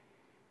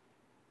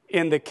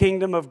in the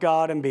kingdom of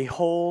God. And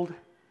behold,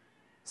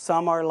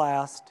 some are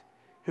last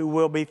who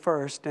will be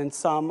first, and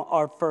some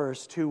are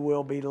first who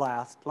will be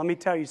last. Let me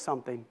tell you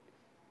something.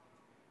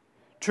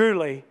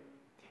 Truly,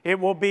 it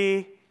will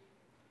be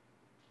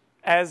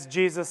as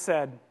Jesus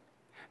said.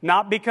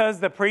 Not because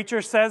the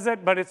preacher says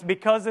it, but it's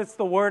because it's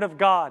the Word of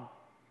God.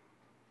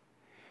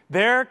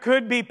 There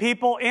could be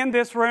people in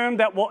this room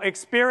that will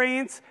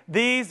experience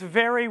these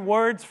very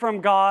words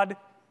from God.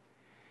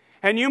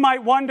 And you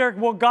might wonder,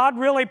 will God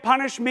really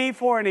punish me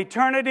for an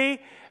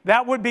eternity?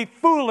 That would be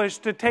foolish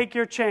to take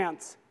your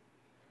chance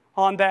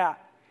on that.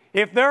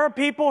 If there are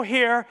people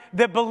here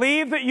that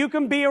believe that you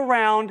can be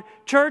around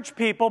church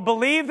people,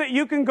 believe that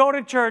you can go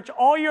to church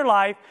all your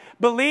life,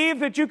 believe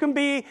that you can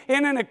be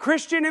in a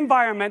Christian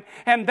environment,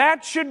 and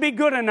that should be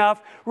good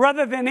enough,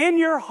 rather than in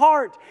your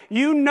heart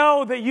you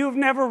know that you've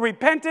never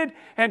repented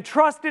and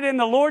trusted in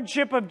the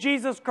Lordship of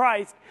Jesus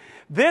Christ,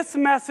 this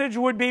message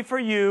would be for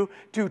you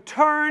to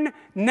turn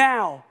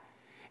now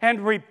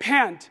and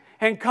repent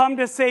and come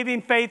to saving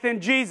faith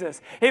in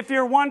Jesus. If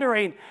you're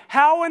wondering,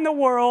 how in the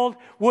world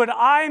would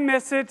I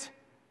miss it?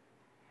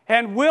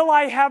 And will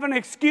I have an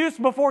excuse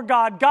before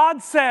God?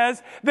 God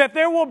says that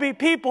there will be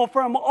people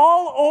from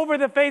all over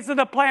the face of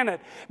the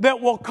planet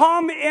that will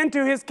come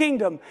into his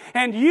kingdom.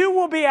 And you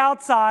will be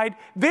outside,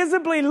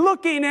 visibly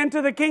looking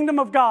into the kingdom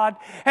of God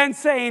and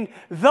saying,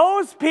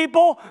 those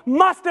people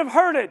must have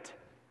heard it.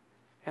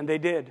 And they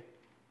did.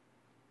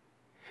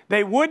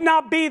 They would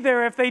not be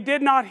there if they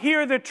did not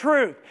hear the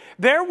truth.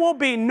 There will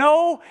be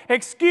no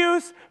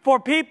excuse for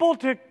people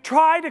to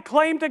try to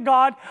claim to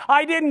God,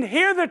 I didn't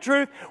hear the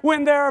truth,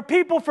 when there are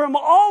people from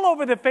all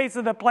over the face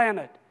of the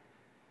planet.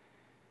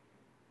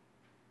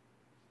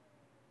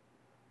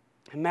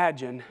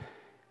 Imagine,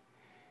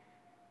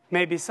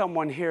 maybe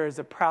someone here is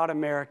a proud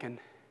American,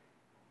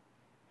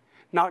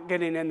 not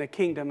getting in the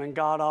kingdom, and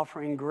God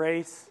offering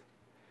grace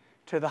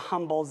to the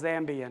humble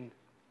Zambian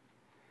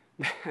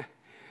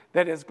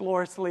that is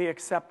gloriously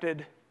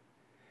accepted,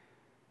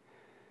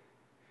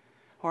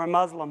 or a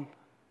Muslim,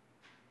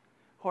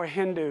 or a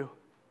Hindu,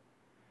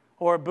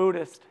 or a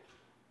Buddhist.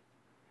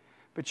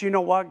 But you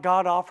know what?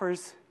 God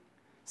offers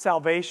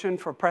salvation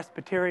for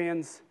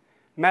Presbyterians,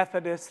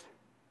 Methodists,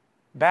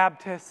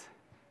 Baptists,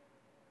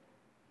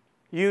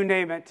 you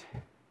name it.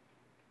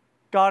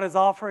 God is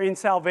offering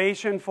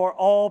salvation for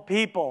all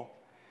people.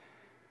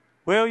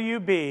 Will you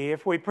be,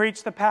 if we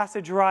preach the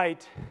passage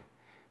right,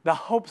 the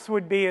hopes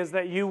would be is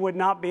that you would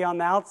not be on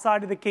the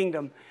outside of the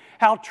kingdom.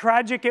 How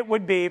tragic it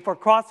would be for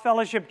Cross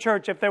Fellowship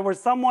Church if there was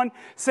someone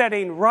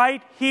sitting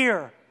right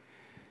here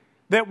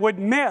that would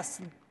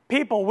miss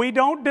people we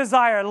don't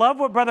desire. I love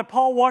what Brother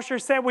Paul Washer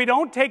said. We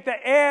don't take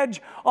the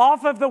edge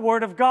off of the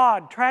Word of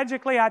God.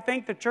 Tragically, I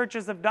think the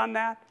churches have done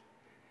that.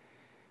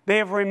 They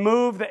have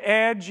removed the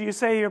edge. You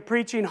say you're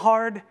preaching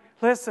hard.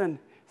 Listen,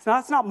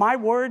 it's not my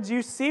words.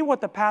 You see what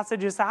the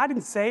passage is. I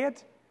didn't say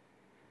it.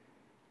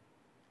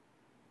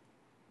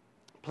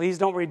 Please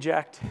don't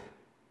reject.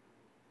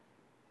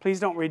 Please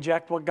don't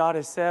reject what God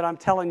has said. I'm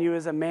telling you,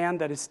 as a man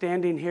that is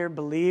standing here,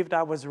 believed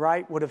I was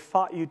right, would have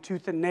fought you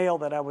tooth and nail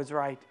that I was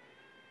right,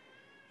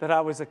 that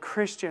I was a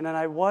Christian, and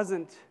I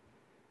wasn't.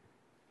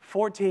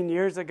 14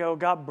 years ago,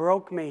 God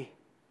broke me.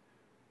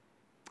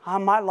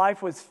 My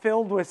life was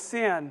filled with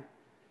sin.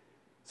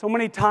 So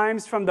many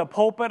times from the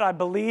pulpit, I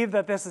believe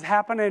that this is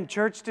happening in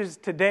churches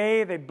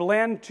today. They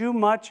blend too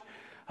much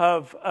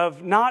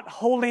of not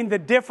holding the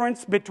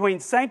difference between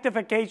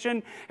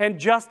sanctification and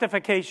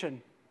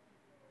justification.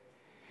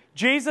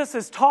 Jesus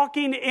is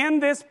talking in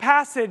this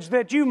passage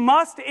that you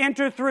must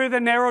enter through the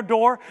narrow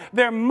door.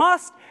 There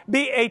must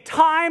be a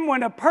time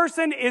when a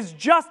person is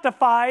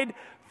justified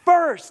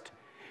first.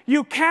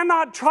 You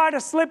cannot try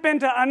to slip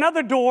into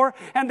another door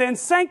and then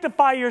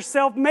sanctify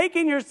yourself,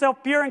 making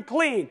yourself pure and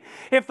clean.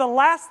 If the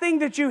last thing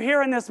that you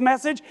hear in this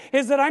message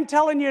is that I'm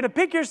telling you to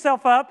pick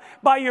yourself up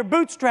by your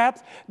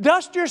bootstraps,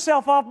 dust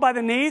yourself off by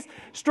the knees,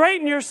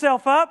 straighten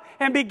yourself up,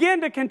 and begin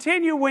to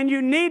continue when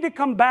you need to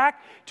come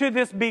back to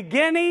this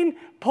beginning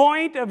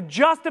point of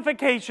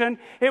justification,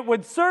 it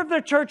would serve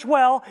the church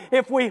well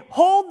if we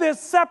hold this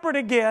separate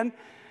again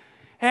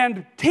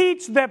and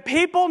teach that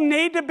people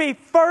need to be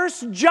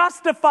first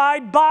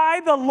justified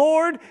by the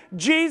Lord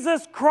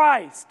Jesus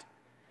Christ.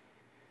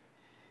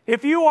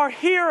 If you are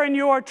here and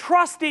you are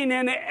trusting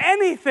in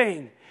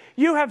anything,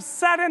 you have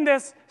sat in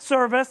this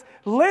service,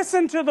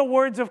 listened to the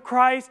words of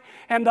Christ,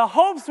 and the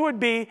hopes would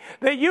be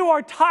that you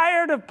are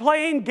tired of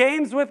playing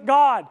games with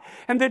God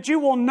and that you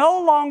will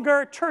no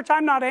longer, church,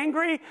 I'm not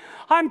angry.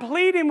 I'm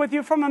pleading with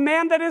you from a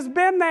man that has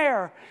been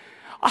there.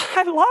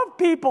 I love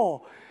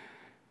people.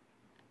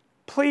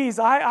 Please,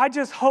 I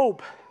just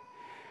hope,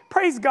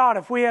 praise God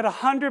if we had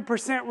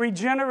 100%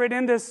 regenerate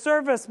in this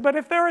service, but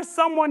if there is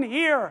someone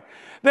here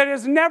that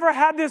has never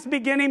had this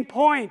beginning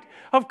point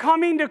of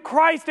coming to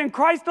Christ and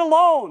Christ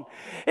alone,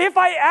 if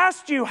I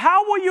asked you,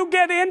 how will you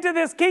get into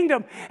this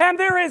kingdom? And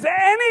there is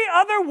any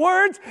other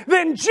words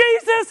than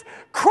Jesus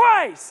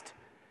Christ,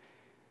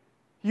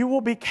 you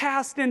will be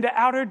cast into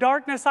outer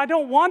darkness. I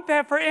don't want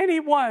that for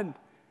anyone.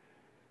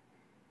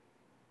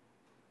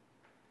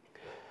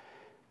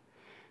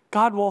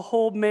 God will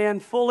hold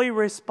man fully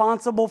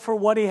responsible for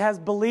what he has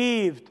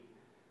believed.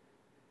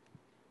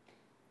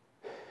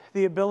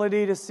 The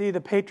ability to see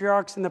the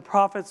patriarchs and the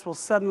prophets will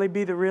suddenly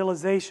be the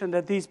realization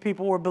that these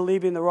people were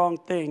believing the wrong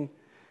thing.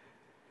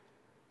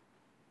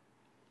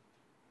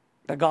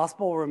 The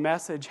gospel or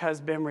message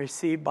has been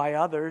received by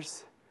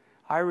others.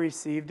 I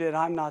received it.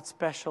 I'm not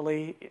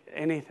specially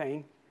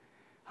anything.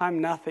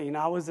 I'm nothing.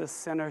 I was a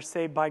sinner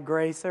saved by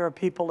grace. There are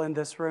people in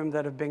this room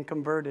that have been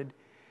converted.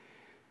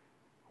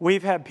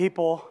 We've had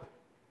people,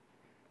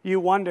 you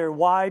wonder,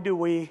 why do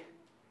we,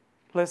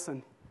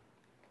 listen,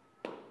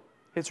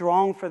 it's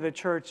wrong for the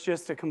church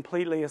just to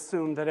completely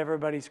assume that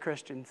everybody's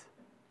Christians.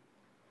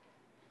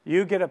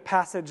 You get a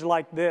passage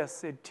like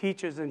this, it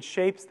teaches and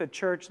shapes the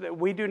church that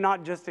we do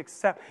not just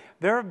accept.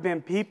 There have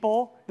been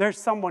people, there's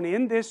someone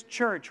in this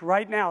church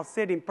right now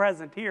sitting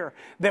present here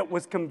that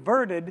was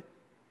converted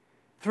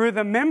through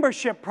the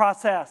membership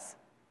process.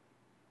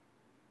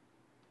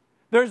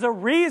 There's a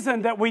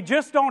reason that we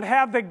just don't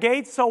have the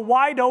gates so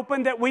wide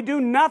open that we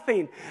do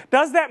nothing.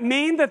 Does that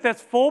mean that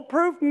that's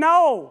foolproof?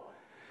 No.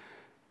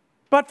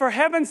 But for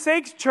heaven's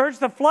sakes, church,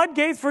 the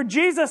floodgates for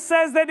Jesus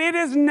says that it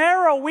is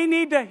narrow. We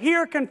need to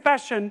hear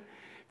confession.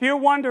 If you're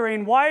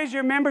wondering, why is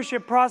your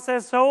membership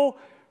process so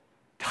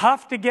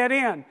tough to get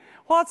in?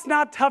 Well, it's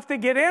not tough to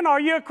get in. Are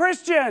you a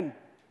Christian?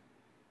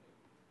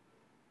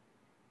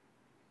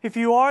 If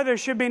you are, there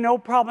should be no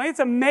problem. It's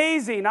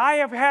amazing. I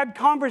have had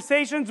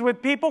conversations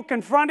with people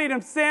confronting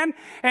them sin,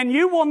 and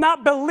you will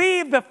not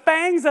believe the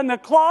fangs and the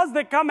claws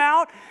that come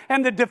out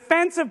and the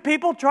defense of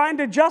people trying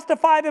to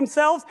justify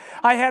themselves.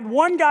 I had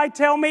one guy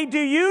tell me, "Do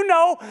you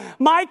know,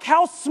 Mike,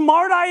 how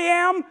smart I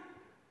am?"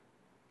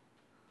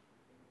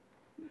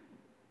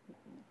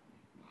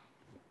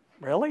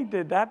 Really?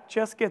 Did that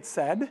just get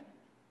said?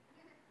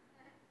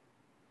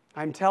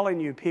 I'm telling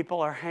you,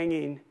 people are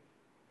hanging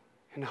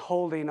and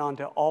holding on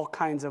to all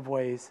kinds of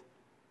ways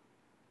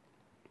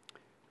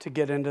to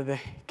get into the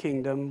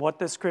kingdom. What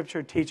the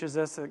scripture teaches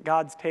us, that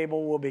God's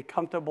table will be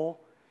comfortable,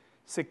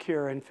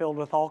 secure, and filled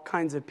with all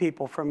kinds of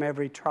people from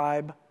every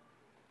tribe,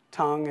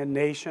 tongue and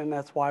nation.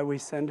 That's why we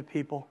send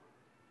people.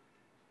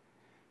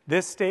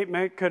 This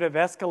statement could have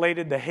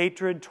escalated the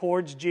hatred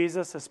towards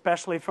Jesus,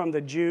 especially from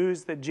the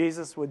Jews, that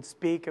Jesus would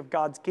speak of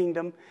God's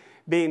kingdom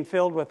being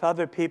filled with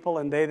other people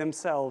and they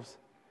themselves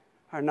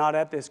are not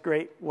at this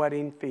great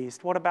wedding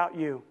feast. What about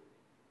you?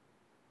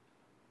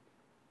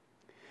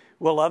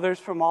 Will others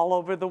from all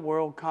over the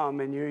world come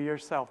and you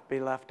yourself be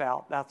left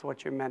out? That's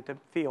what you're meant to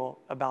feel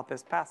about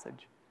this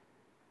passage.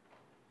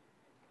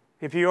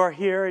 If you are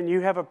here and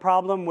you have a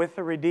problem with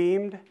the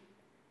redeemed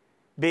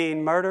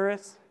being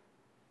murderous,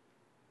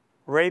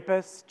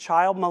 rapists,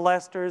 child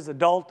molesters,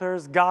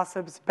 adulterers,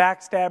 gossips,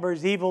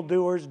 backstabbers,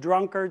 evildoers,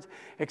 drunkards,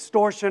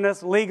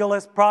 extortionists,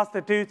 legalists,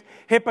 prostitutes,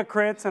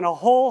 hypocrites, and a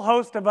whole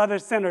host of other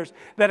sinners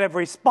that have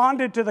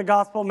responded to the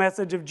gospel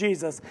message of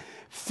Jesus,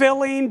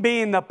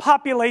 being the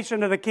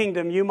population of the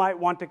kingdom, you might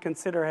want to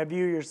consider, have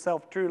you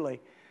yourself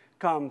truly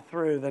come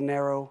through the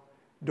narrow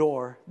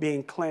door,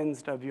 being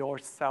cleansed of your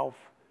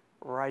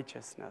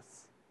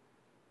self-righteousness?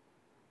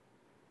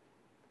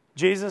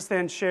 Jesus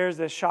then shares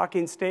this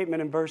shocking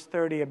statement in verse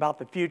 30 about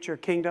the future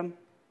kingdom.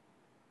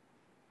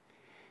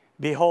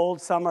 Behold,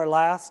 some are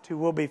last who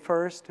will be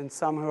first, and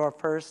some who are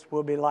first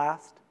will be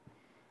last.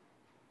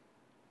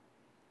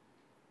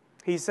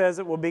 He says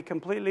it will be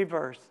completely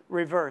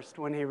reversed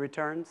when he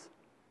returns.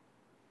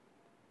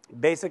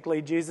 Basically,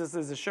 Jesus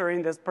is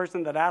assuring this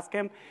person that asked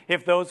him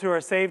if those who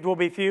are saved will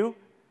be few.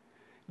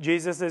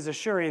 Jesus is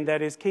assuring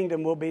that his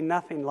kingdom will be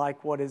nothing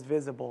like what is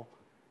visible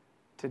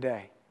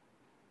today.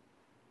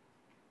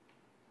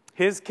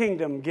 His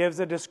kingdom gives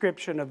a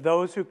description of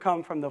those who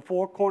come from the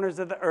four corners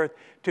of the earth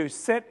to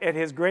sit at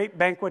his great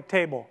banquet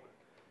table.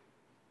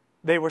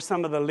 They were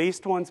some of the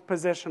least ones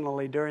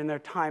positionally during their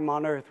time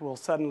on earth will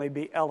suddenly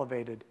be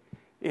elevated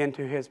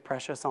into his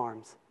precious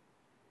arms.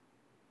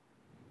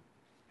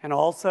 And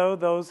also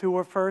those who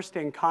were first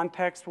in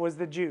context was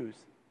the Jews.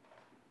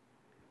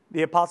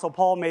 The Apostle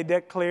Paul made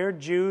that clear,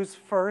 Jews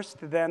first,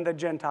 then the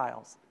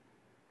Gentiles.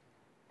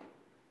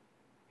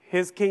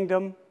 His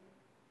kingdom,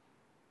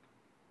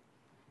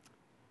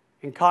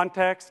 in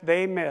context,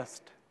 they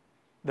missed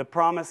the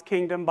promised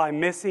kingdom by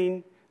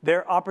missing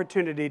their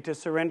opportunity to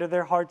surrender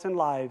their hearts and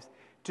lives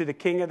to the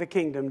King of the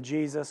kingdom,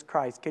 Jesus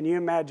Christ. Can you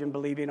imagine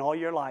believing all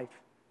your life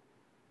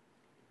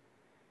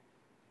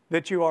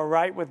that you are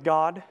right with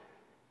God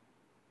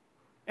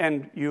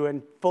and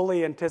you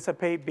fully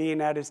anticipate being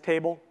at his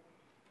table,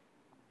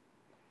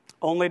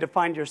 only to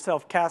find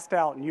yourself cast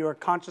out and you are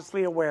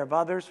consciously aware of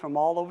others from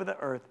all over the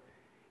earth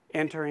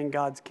entering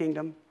God's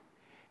kingdom?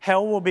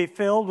 Hell will be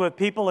filled with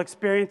people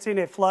experiencing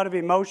a flood of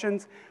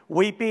emotions,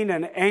 weeping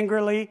and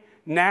angrily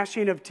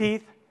gnashing of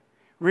teeth,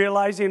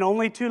 realizing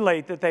only too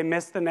late that they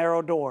missed the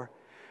narrow door.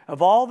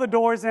 Of all the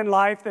doors in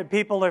life that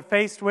people are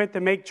faced with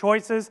to make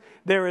choices,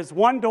 there is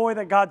one door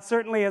that God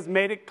certainly has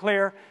made it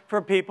clear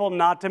for people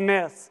not to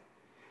miss.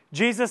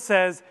 Jesus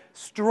says,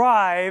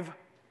 strive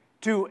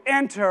to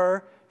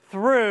enter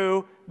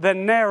through the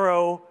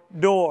narrow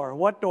door.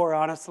 What door,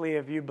 honestly,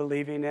 are you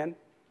believing in?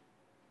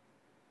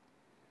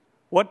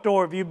 What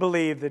door have you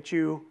believed that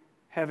you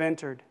have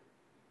entered?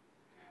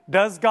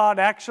 Does God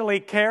actually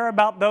care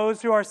about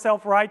those who are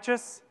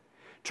self-righteous,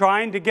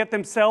 trying to get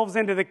themselves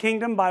into the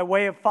kingdom by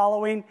way of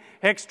following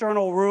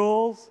external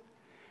rules?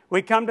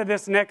 We come to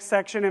this next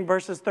section in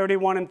verses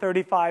 31 and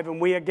 35,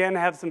 and we again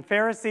have some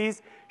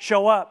Pharisees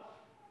show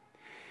up.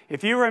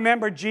 If you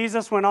remember,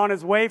 Jesus went on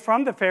his way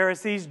from the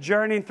Pharisees,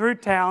 journeying through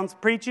towns,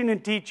 preaching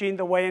and teaching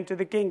the way into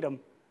the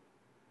kingdom,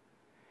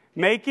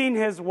 making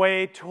his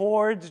way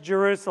towards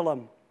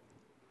Jerusalem.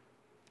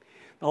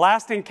 The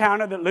last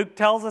encounter that Luke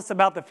tells us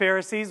about the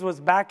Pharisees was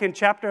back in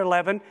chapter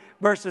 11,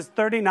 verses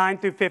 39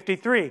 through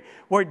 53,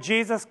 where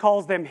Jesus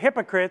calls them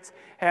hypocrites,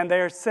 and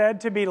they are said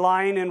to be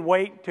lying in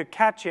wait to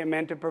catch him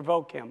and to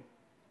provoke him.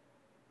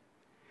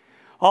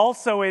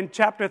 Also in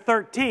chapter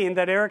 13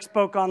 that Eric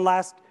spoke on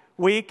last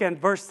week, and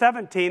verse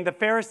 17, the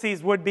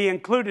Pharisees would be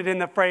included in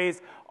the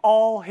phrase,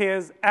 all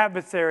his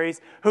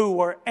adversaries who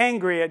were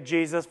angry at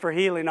Jesus for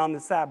healing on the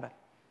Sabbath.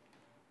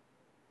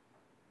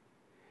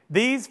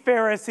 These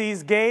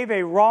Pharisees gave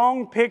a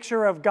wrong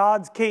picture of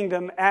God's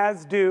kingdom,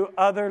 as do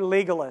other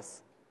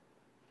legalists.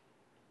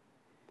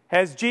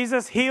 As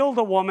Jesus healed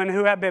a woman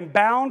who had been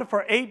bound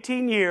for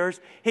 18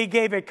 years, he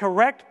gave a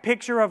correct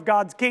picture of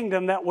God's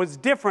kingdom that was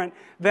different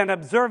than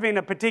observing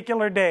a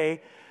particular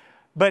day,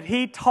 but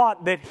he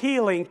taught that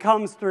healing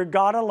comes through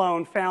God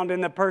alone, found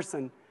in the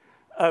person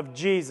of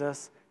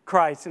Jesus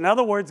Christ. In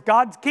other words,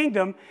 God's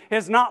kingdom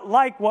is not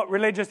like what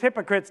religious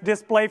hypocrites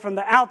display from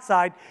the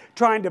outside,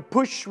 trying to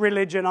push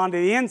religion onto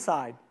the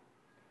inside.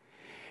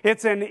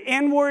 It's an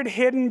inward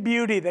hidden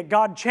beauty that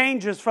God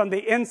changes from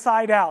the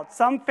inside out.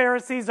 Some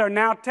Pharisees are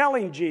now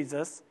telling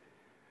Jesus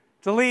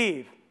to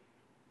leave.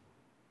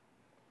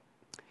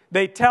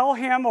 They tell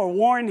him or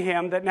warn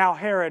him that now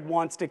Herod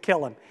wants to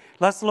kill him.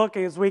 Let's look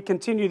as we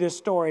continue this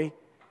story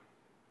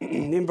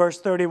in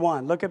verse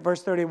 31. Look at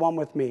verse 31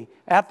 with me.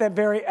 At that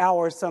very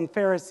hour, some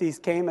Pharisees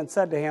came and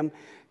said to him,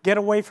 "Get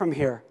away from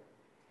here.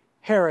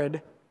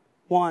 Herod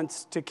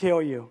wants to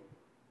kill you."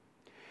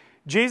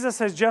 Jesus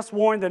has just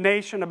warned the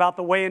nation about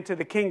the way into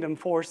the kingdom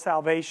for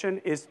salvation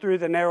is through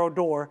the narrow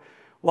door,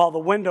 while the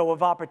window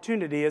of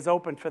opportunity is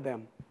open for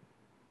them.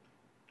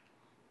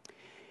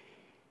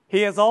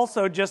 He has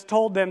also just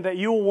told them that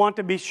you will want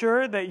to be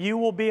sure that you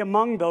will be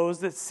among those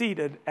that's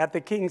seated at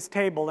the king's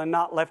table and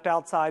not left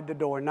outside the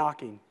door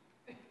knocking.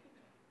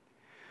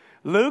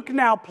 Luke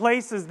now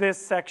places this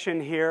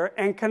section here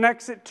and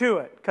connects it to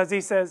it because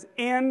he says,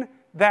 in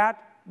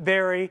that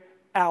very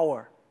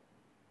hour.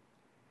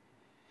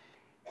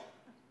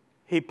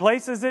 He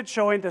places it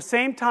showing the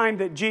same time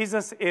that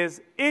Jesus is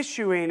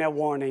issuing a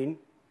warning,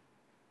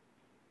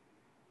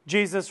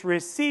 Jesus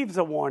receives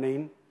a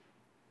warning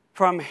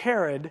from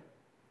Herod,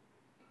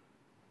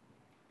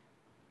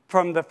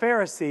 from the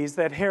Pharisees,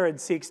 that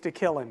Herod seeks to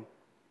kill him.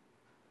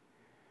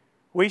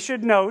 We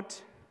should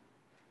note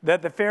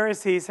that the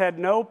Pharisees had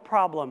no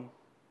problem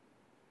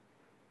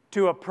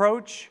to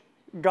approach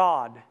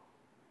God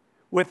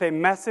with a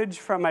message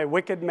from a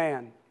wicked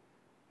man.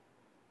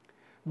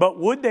 But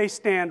would they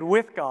stand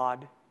with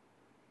God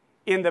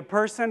in the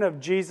person of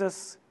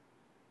Jesus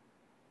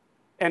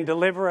and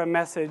deliver a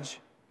message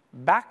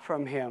back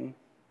from him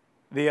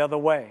the other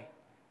way?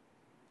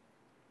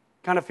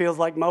 Kind of feels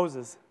like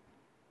Moses.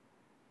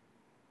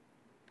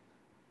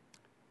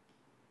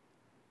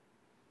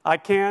 I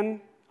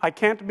can't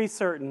be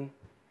certain,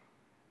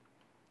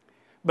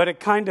 but it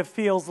kind of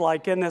feels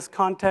like in this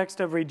context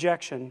of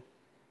rejection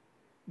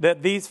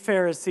that these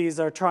Pharisees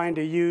are trying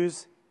to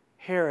use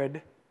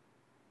Herod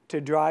to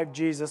drive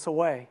Jesus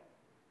away.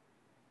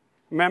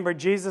 Remember,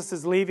 Jesus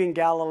is leaving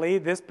Galilee.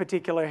 This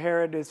particular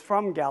Herod is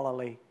from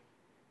Galilee.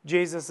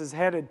 Jesus is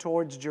headed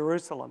towards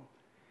Jerusalem.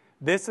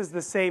 This is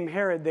the same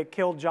Herod that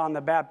killed John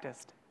the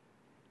Baptist.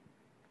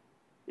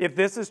 If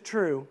this is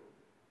true,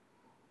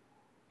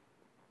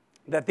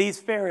 that these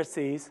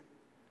Pharisees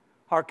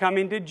are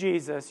coming to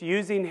Jesus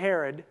using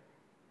Herod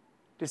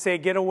to say,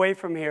 get away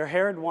from here.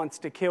 Herod wants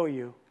to kill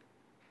you.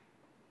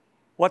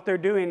 What they're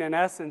doing, in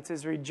essence,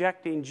 is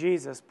rejecting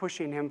Jesus,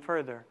 pushing him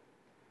further.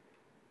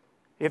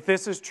 If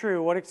this is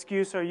true, what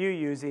excuse are you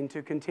using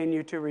to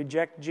continue to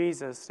reject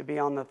Jesus to be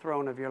on the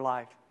throne of your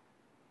life?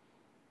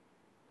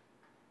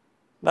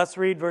 Let's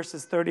read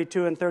verses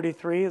 32 and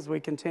 33 as we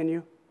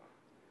continue.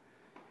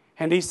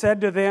 And he said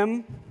to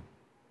them,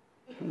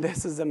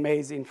 this is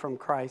amazing from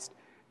Christ,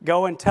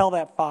 go and tell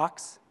that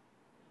fox,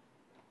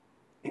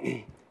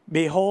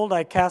 behold,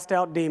 I cast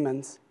out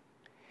demons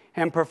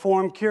and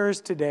perform cures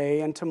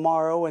today and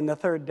tomorrow and the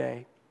third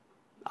day.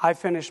 I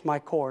finish my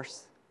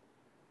course.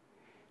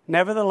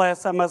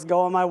 Nevertheless, I must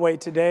go on my way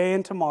today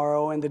and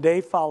tomorrow and the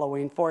day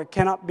following, for it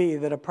cannot be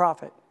that a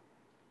prophet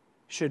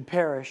should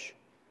perish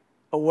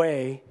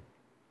away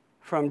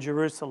from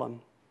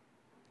Jerusalem.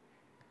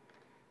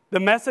 The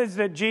message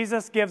that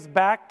Jesus gives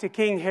back to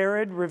King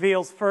Herod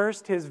reveals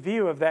first his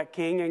view of that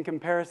king in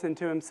comparison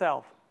to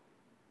himself.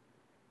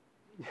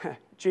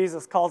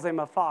 Jesus calls him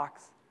a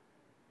fox.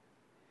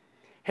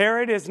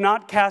 Herod is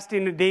not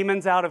casting the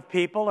demons out of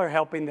people or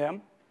helping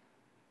them.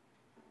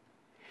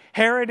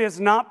 Herod is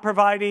not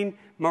providing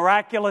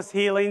miraculous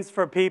healings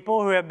for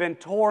people who have been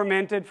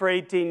tormented for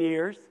 18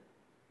 years.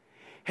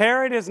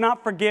 Herod is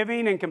not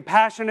forgiving and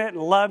compassionate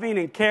and loving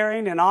and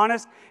caring and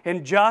honest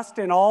and just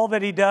in all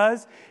that he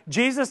does.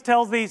 Jesus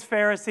tells these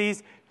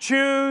Pharisees,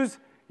 choose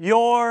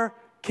your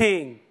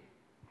king.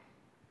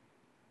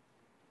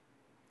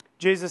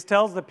 Jesus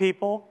tells the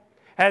people,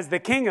 as the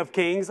King of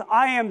Kings,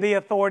 I am the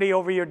authority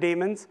over your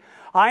demons.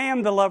 I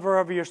am the lover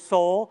of your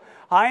soul.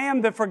 I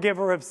am the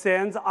forgiver of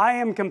sins. I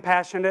am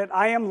compassionate.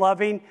 I am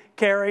loving,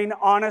 caring,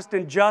 honest,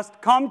 and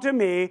just. Come to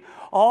me,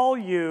 all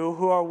you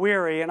who are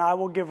weary, and I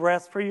will give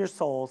rest for your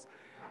souls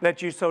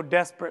that you so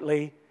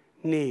desperately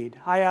need.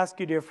 I ask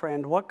you, dear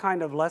friend, what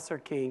kind of lesser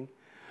king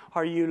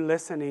are you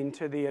listening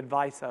to the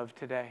advice of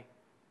today?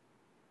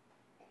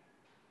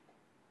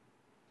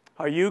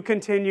 Are you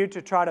continue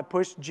to try to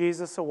push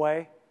Jesus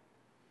away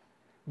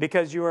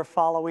because you are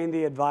following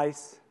the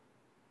advice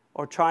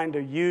or trying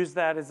to use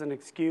that as an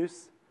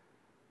excuse?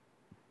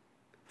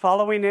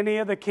 Following any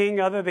other king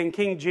other than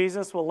King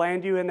Jesus will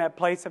land you in that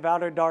place of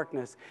outer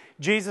darkness.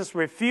 Jesus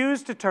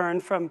refused to turn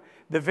from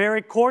the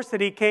very course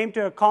that he came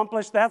to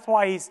accomplish. That's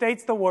why he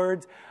states the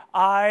words,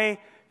 I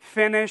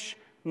finish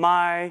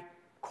my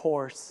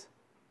course.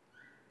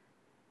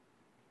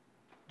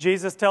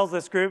 Jesus tells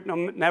this group,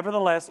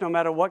 nevertheless, no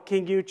matter what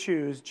king you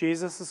choose,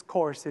 Jesus'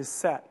 course is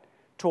set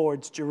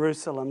towards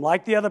Jerusalem.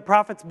 Like the other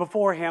prophets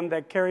before him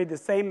that carried the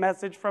same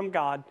message from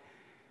God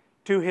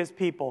to his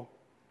people,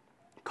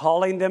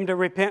 calling them to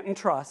repent and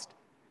trust.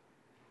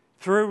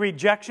 Through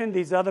rejection,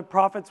 these other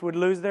prophets would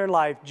lose their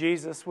life.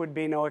 Jesus would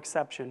be no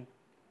exception.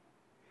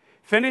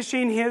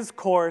 Finishing his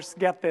course,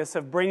 get this,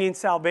 of bringing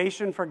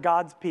salvation for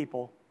God's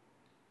people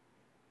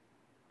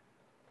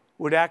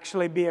would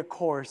actually be a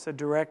course, a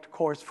direct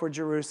course for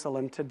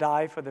Jerusalem to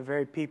die for the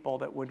very people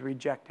that would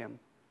reject him.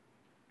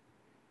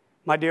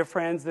 My dear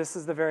friends, this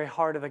is the very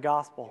heart of the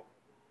gospel.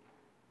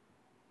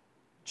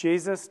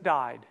 Jesus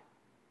died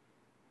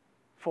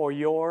for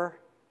your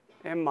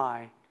and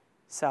my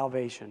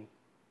salvation.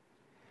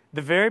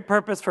 The very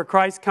purpose for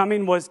Christ's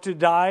coming was to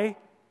die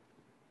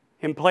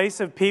in place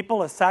of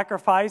people, a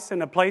sacrifice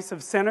in a place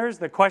of sinners.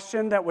 The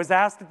question that was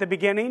asked at the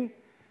beginning,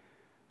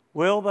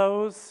 will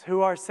those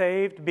who are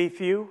saved be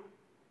few?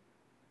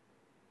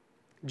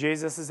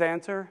 Jesus'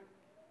 answer,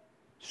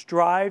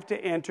 strive to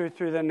enter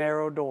through the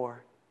narrow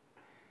door.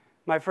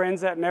 My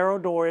friends, that narrow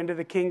door into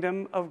the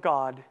kingdom of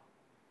God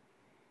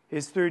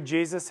is through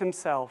Jesus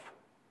himself,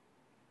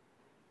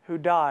 who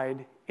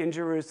died in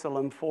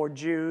Jerusalem for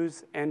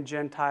Jews and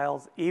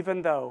Gentiles,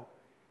 even though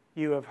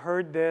you have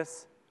heard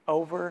this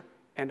over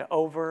and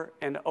over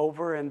and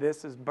over, and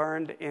this is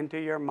burned into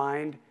your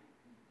mind.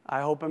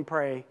 I hope and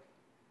pray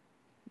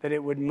that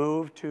it would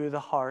move to the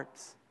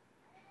hearts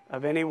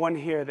of anyone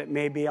here that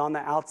may be on the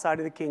outside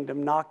of the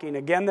kingdom knocking.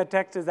 Again, the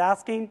text is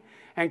asking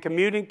and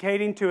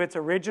communicating to its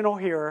original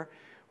hearer,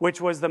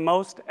 which was the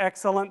most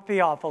excellent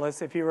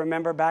Theophilus. If you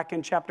remember back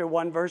in chapter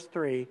 1, verse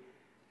 3,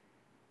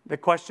 the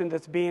question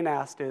that's being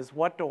asked is,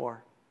 what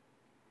door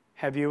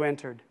have you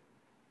entered?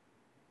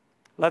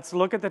 Let's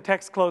look at the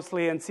text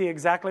closely and see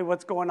exactly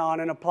what's going on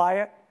and apply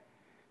it.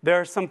 There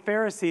are some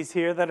Pharisees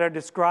here that are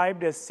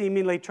described as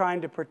seemingly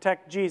trying to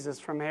protect Jesus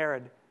from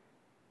Herod.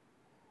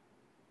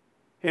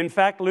 In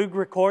fact, Luke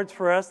records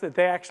for us that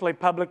they actually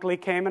publicly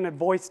came and had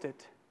voiced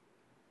it.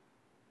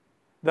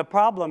 The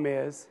problem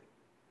is,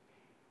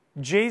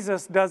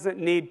 Jesus doesn't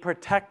need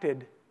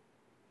protected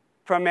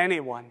from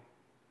anyone.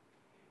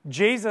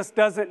 Jesus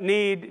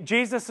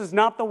is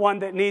not the one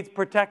that needs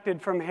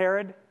protected from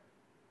Herod.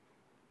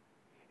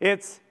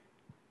 It's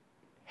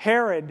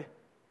Herod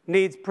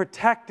needs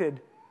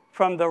protected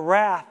from the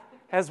wrath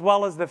as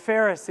well as the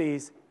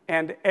Pharisees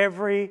and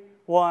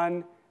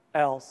everyone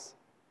else.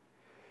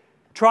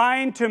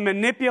 Trying to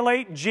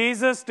manipulate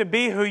Jesus to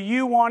be who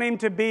you want him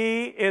to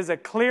be is a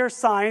clear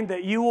sign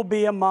that you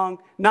will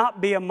not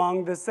be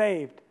among the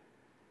saved.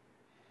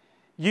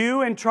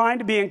 You, in trying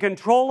to be in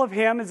control of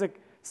him, is a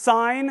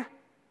sign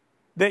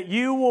that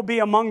you will be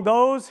among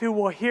those who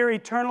will hear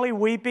eternally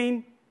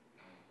weeping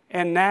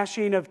and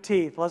gnashing of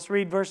teeth. Let's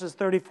read verses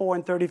 34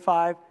 and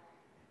 35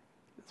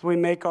 as we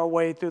make our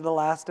way through the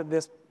last of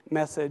this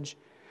message.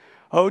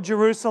 O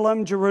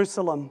Jerusalem,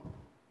 Jerusalem.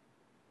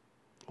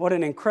 What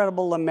an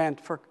incredible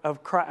lament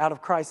out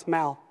of Christ's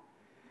mouth.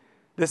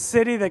 The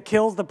city that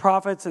kills the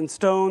prophets and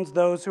stones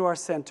those who are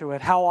sent to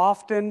it. How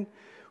often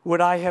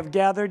would I have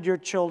gathered your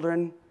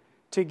children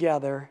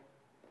together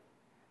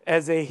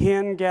as a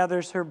hen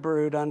gathers her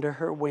brood under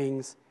her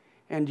wings,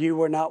 and you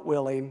were not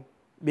willing.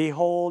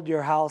 Behold,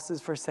 your house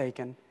is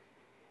forsaken.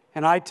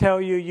 And I tell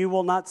you, you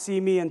will not see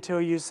me until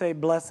you say,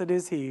 blessed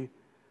is he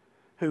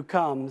who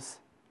comes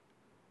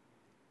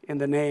in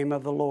the name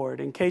of the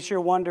Lord. In case you're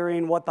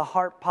wondering what the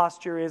heart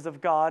posture is of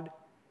God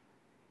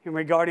in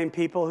regarding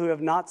people who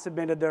have not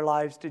submitted their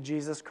lives to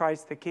Jesus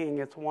Christ the King,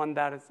 it's one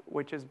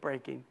which is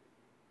breaking.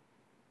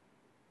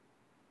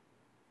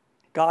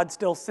 God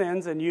still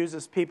sends and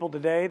uses people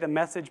today. The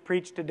message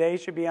preached today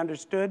should be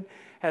understood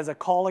as a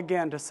call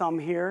again to some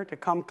here to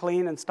come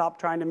clean and stop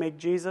trying to make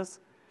Jesus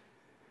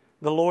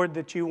the Lord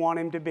that you want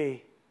him to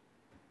be,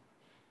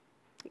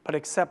 but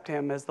accept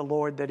him as the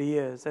Lord that he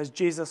is. As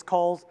Jesus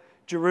calls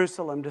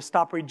Jerusalem to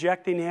stop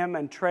rejecting him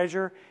and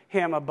treasure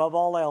him above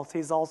all else,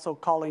 he's also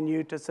calling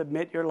you to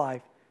submit your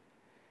life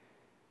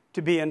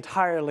to be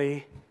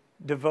entirely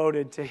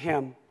devoted to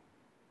him.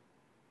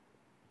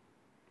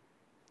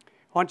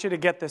 I want you to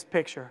get this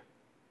picture.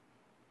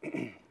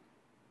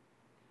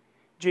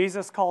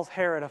 Jesus calls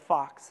Herod a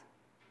fox.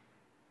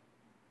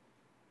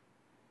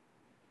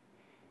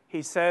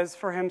 He says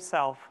for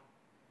himself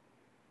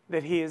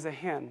that he is a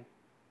hen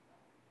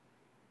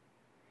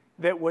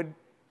that would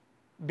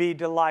be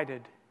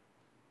delighted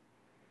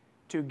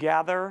to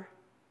gather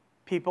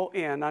people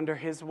in under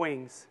his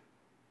wings.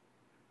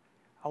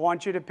 I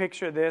want you to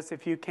picture this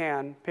if you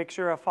can.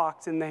 Picture a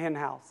fox in the hen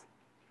house.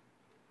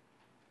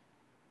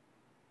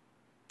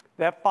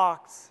 That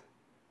fox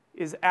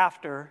is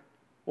after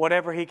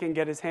whatever he can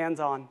get his hands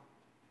on.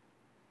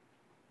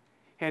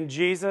 And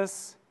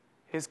Jesus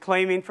is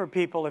claiming for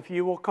people, if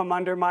you will come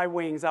under my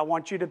wings, I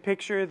want you to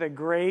picture the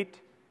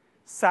great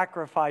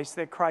sacrifice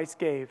that Christ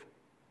gave.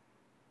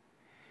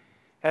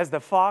 As the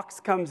fox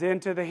comes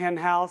into the hen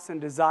house and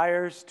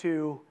desires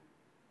to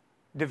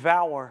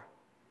devour,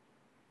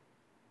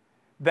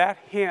 that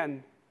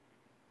hen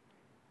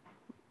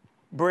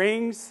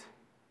brings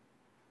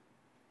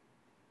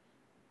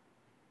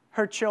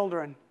her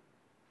children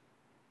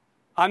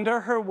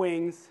under her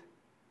wings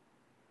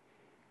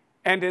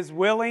and is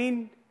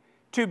willing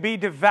to be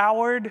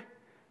devoured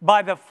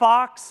by the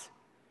fox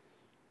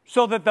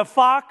so that the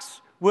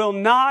fox will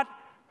not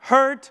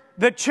hurt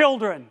the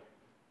children.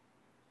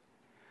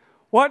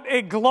 What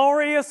a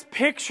glorious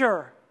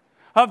picture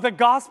of the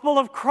gospel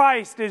of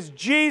Christ is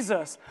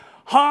Jesus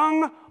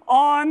hung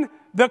on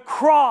the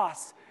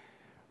cross,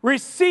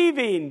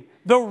 receiving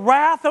the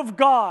wrath of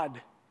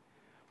God,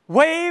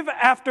 wave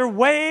after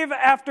wave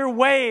after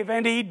wave,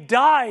 and he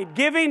died,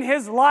 giving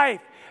his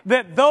life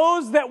that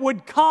those that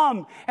would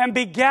come and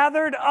be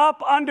gathered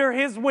up under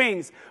his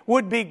wings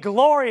would be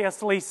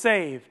gloriously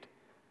saved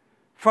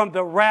from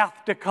the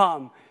wrath to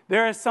come.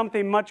 There is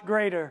something much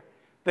greater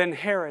than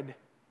Herod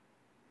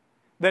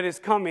that is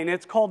coming.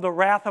 It's called the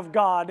wrath of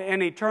God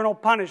and eternal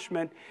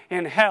punishment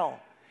in hell.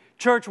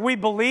 Church, we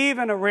believe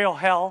in a real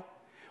hell.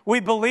 We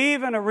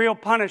believe in a real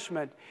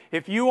punishment.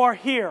 If you are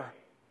here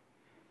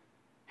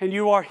and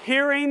you are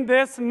hearing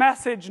this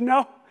message,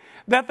 know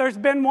that there's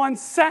been one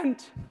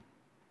sent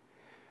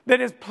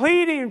that is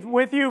pleading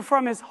with you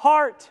from his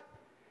heart.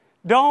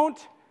 Don't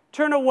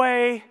turn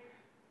away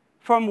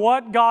from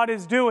what God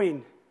is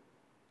doing.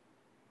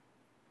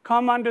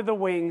 Come under the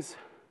wings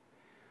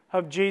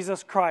of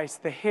Jesus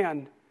Christ, the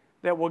hen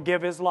that will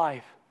give his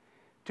life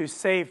to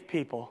save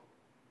people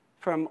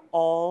from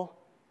all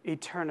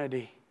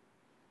eternity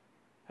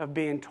of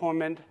being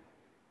tormented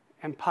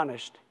and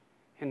punished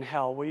in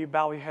hell. Will you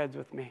bow your heads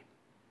with me?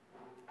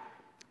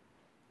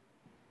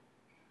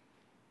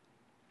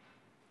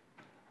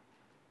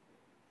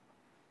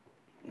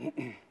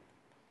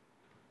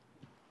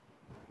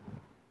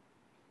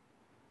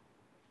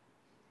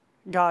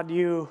 God,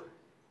 you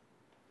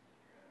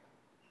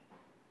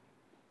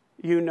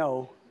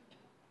know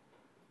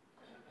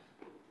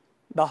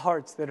the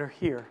hearts that are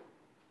here.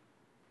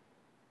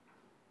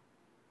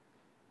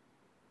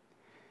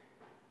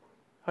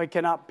 I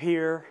cannot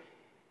peer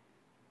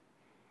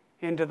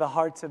into the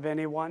hearts of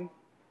anyone.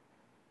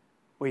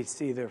 We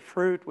see their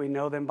fruit. We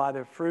know them by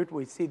their fruit.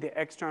 We see the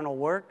external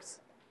works.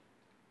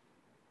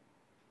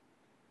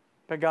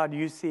 But God,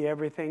 you see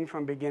everything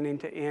from beginning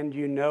to end.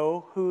 You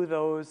know who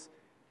those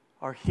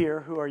are here,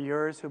 who are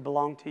yours, who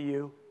belong to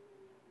you.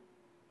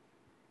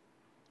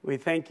 We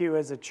thank you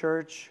as a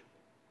church,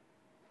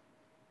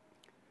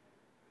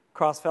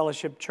 Cross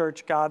Fellowship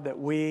Church, God, that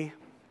we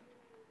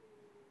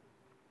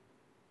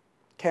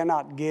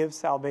cannot give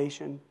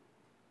salvation.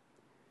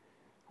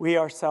 We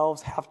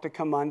ourselves have to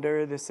come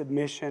under the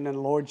submission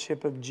and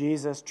lordship of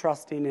Jesus,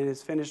 trusting in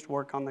his finished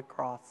work on the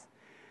cross.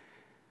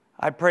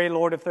 I pray,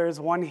 Lord, if there is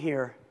one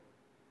here,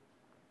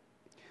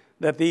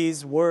 that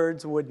these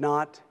words would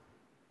not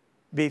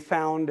be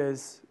found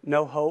as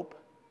no hope.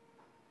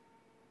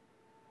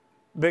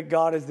 But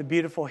God, is the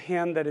beautiful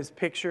hymn that is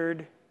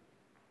pictured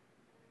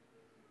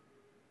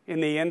in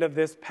the end of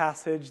this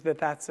passage,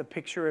 that's a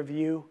picture of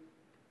you.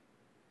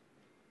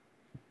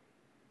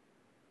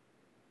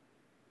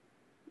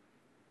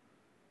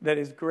 That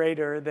is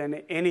greater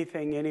than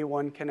anything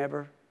anyone can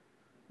ever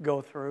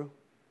go through.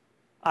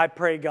 I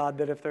pray, God,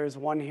 that if there is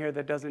one here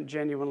that doesn't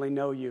genuinely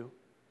know you,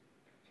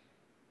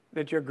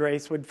 that your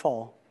grace would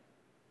fall,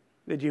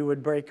 that you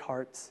would break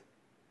hearts,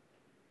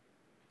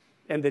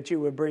 and that you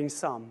would bring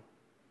some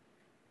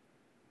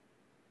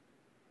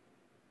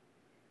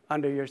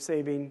under your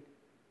saving,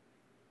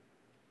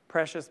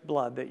 precious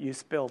blood that you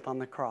spilt on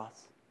the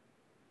cross.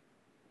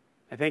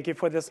 I thank you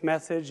for this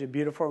message, a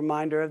beautiful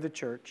reminder of the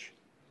church,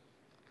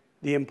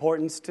 the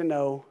importance to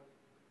know,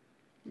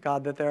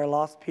 God, that there are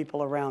lost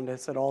people around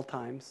us at all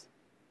times.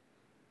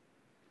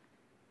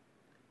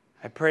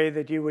 I pray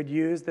that you would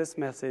use this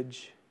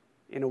message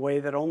in a way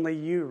that only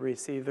you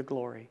receive the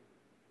glory.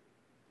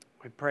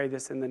 We pray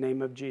this in the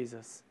name of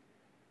Jesus.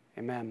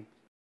 Amen.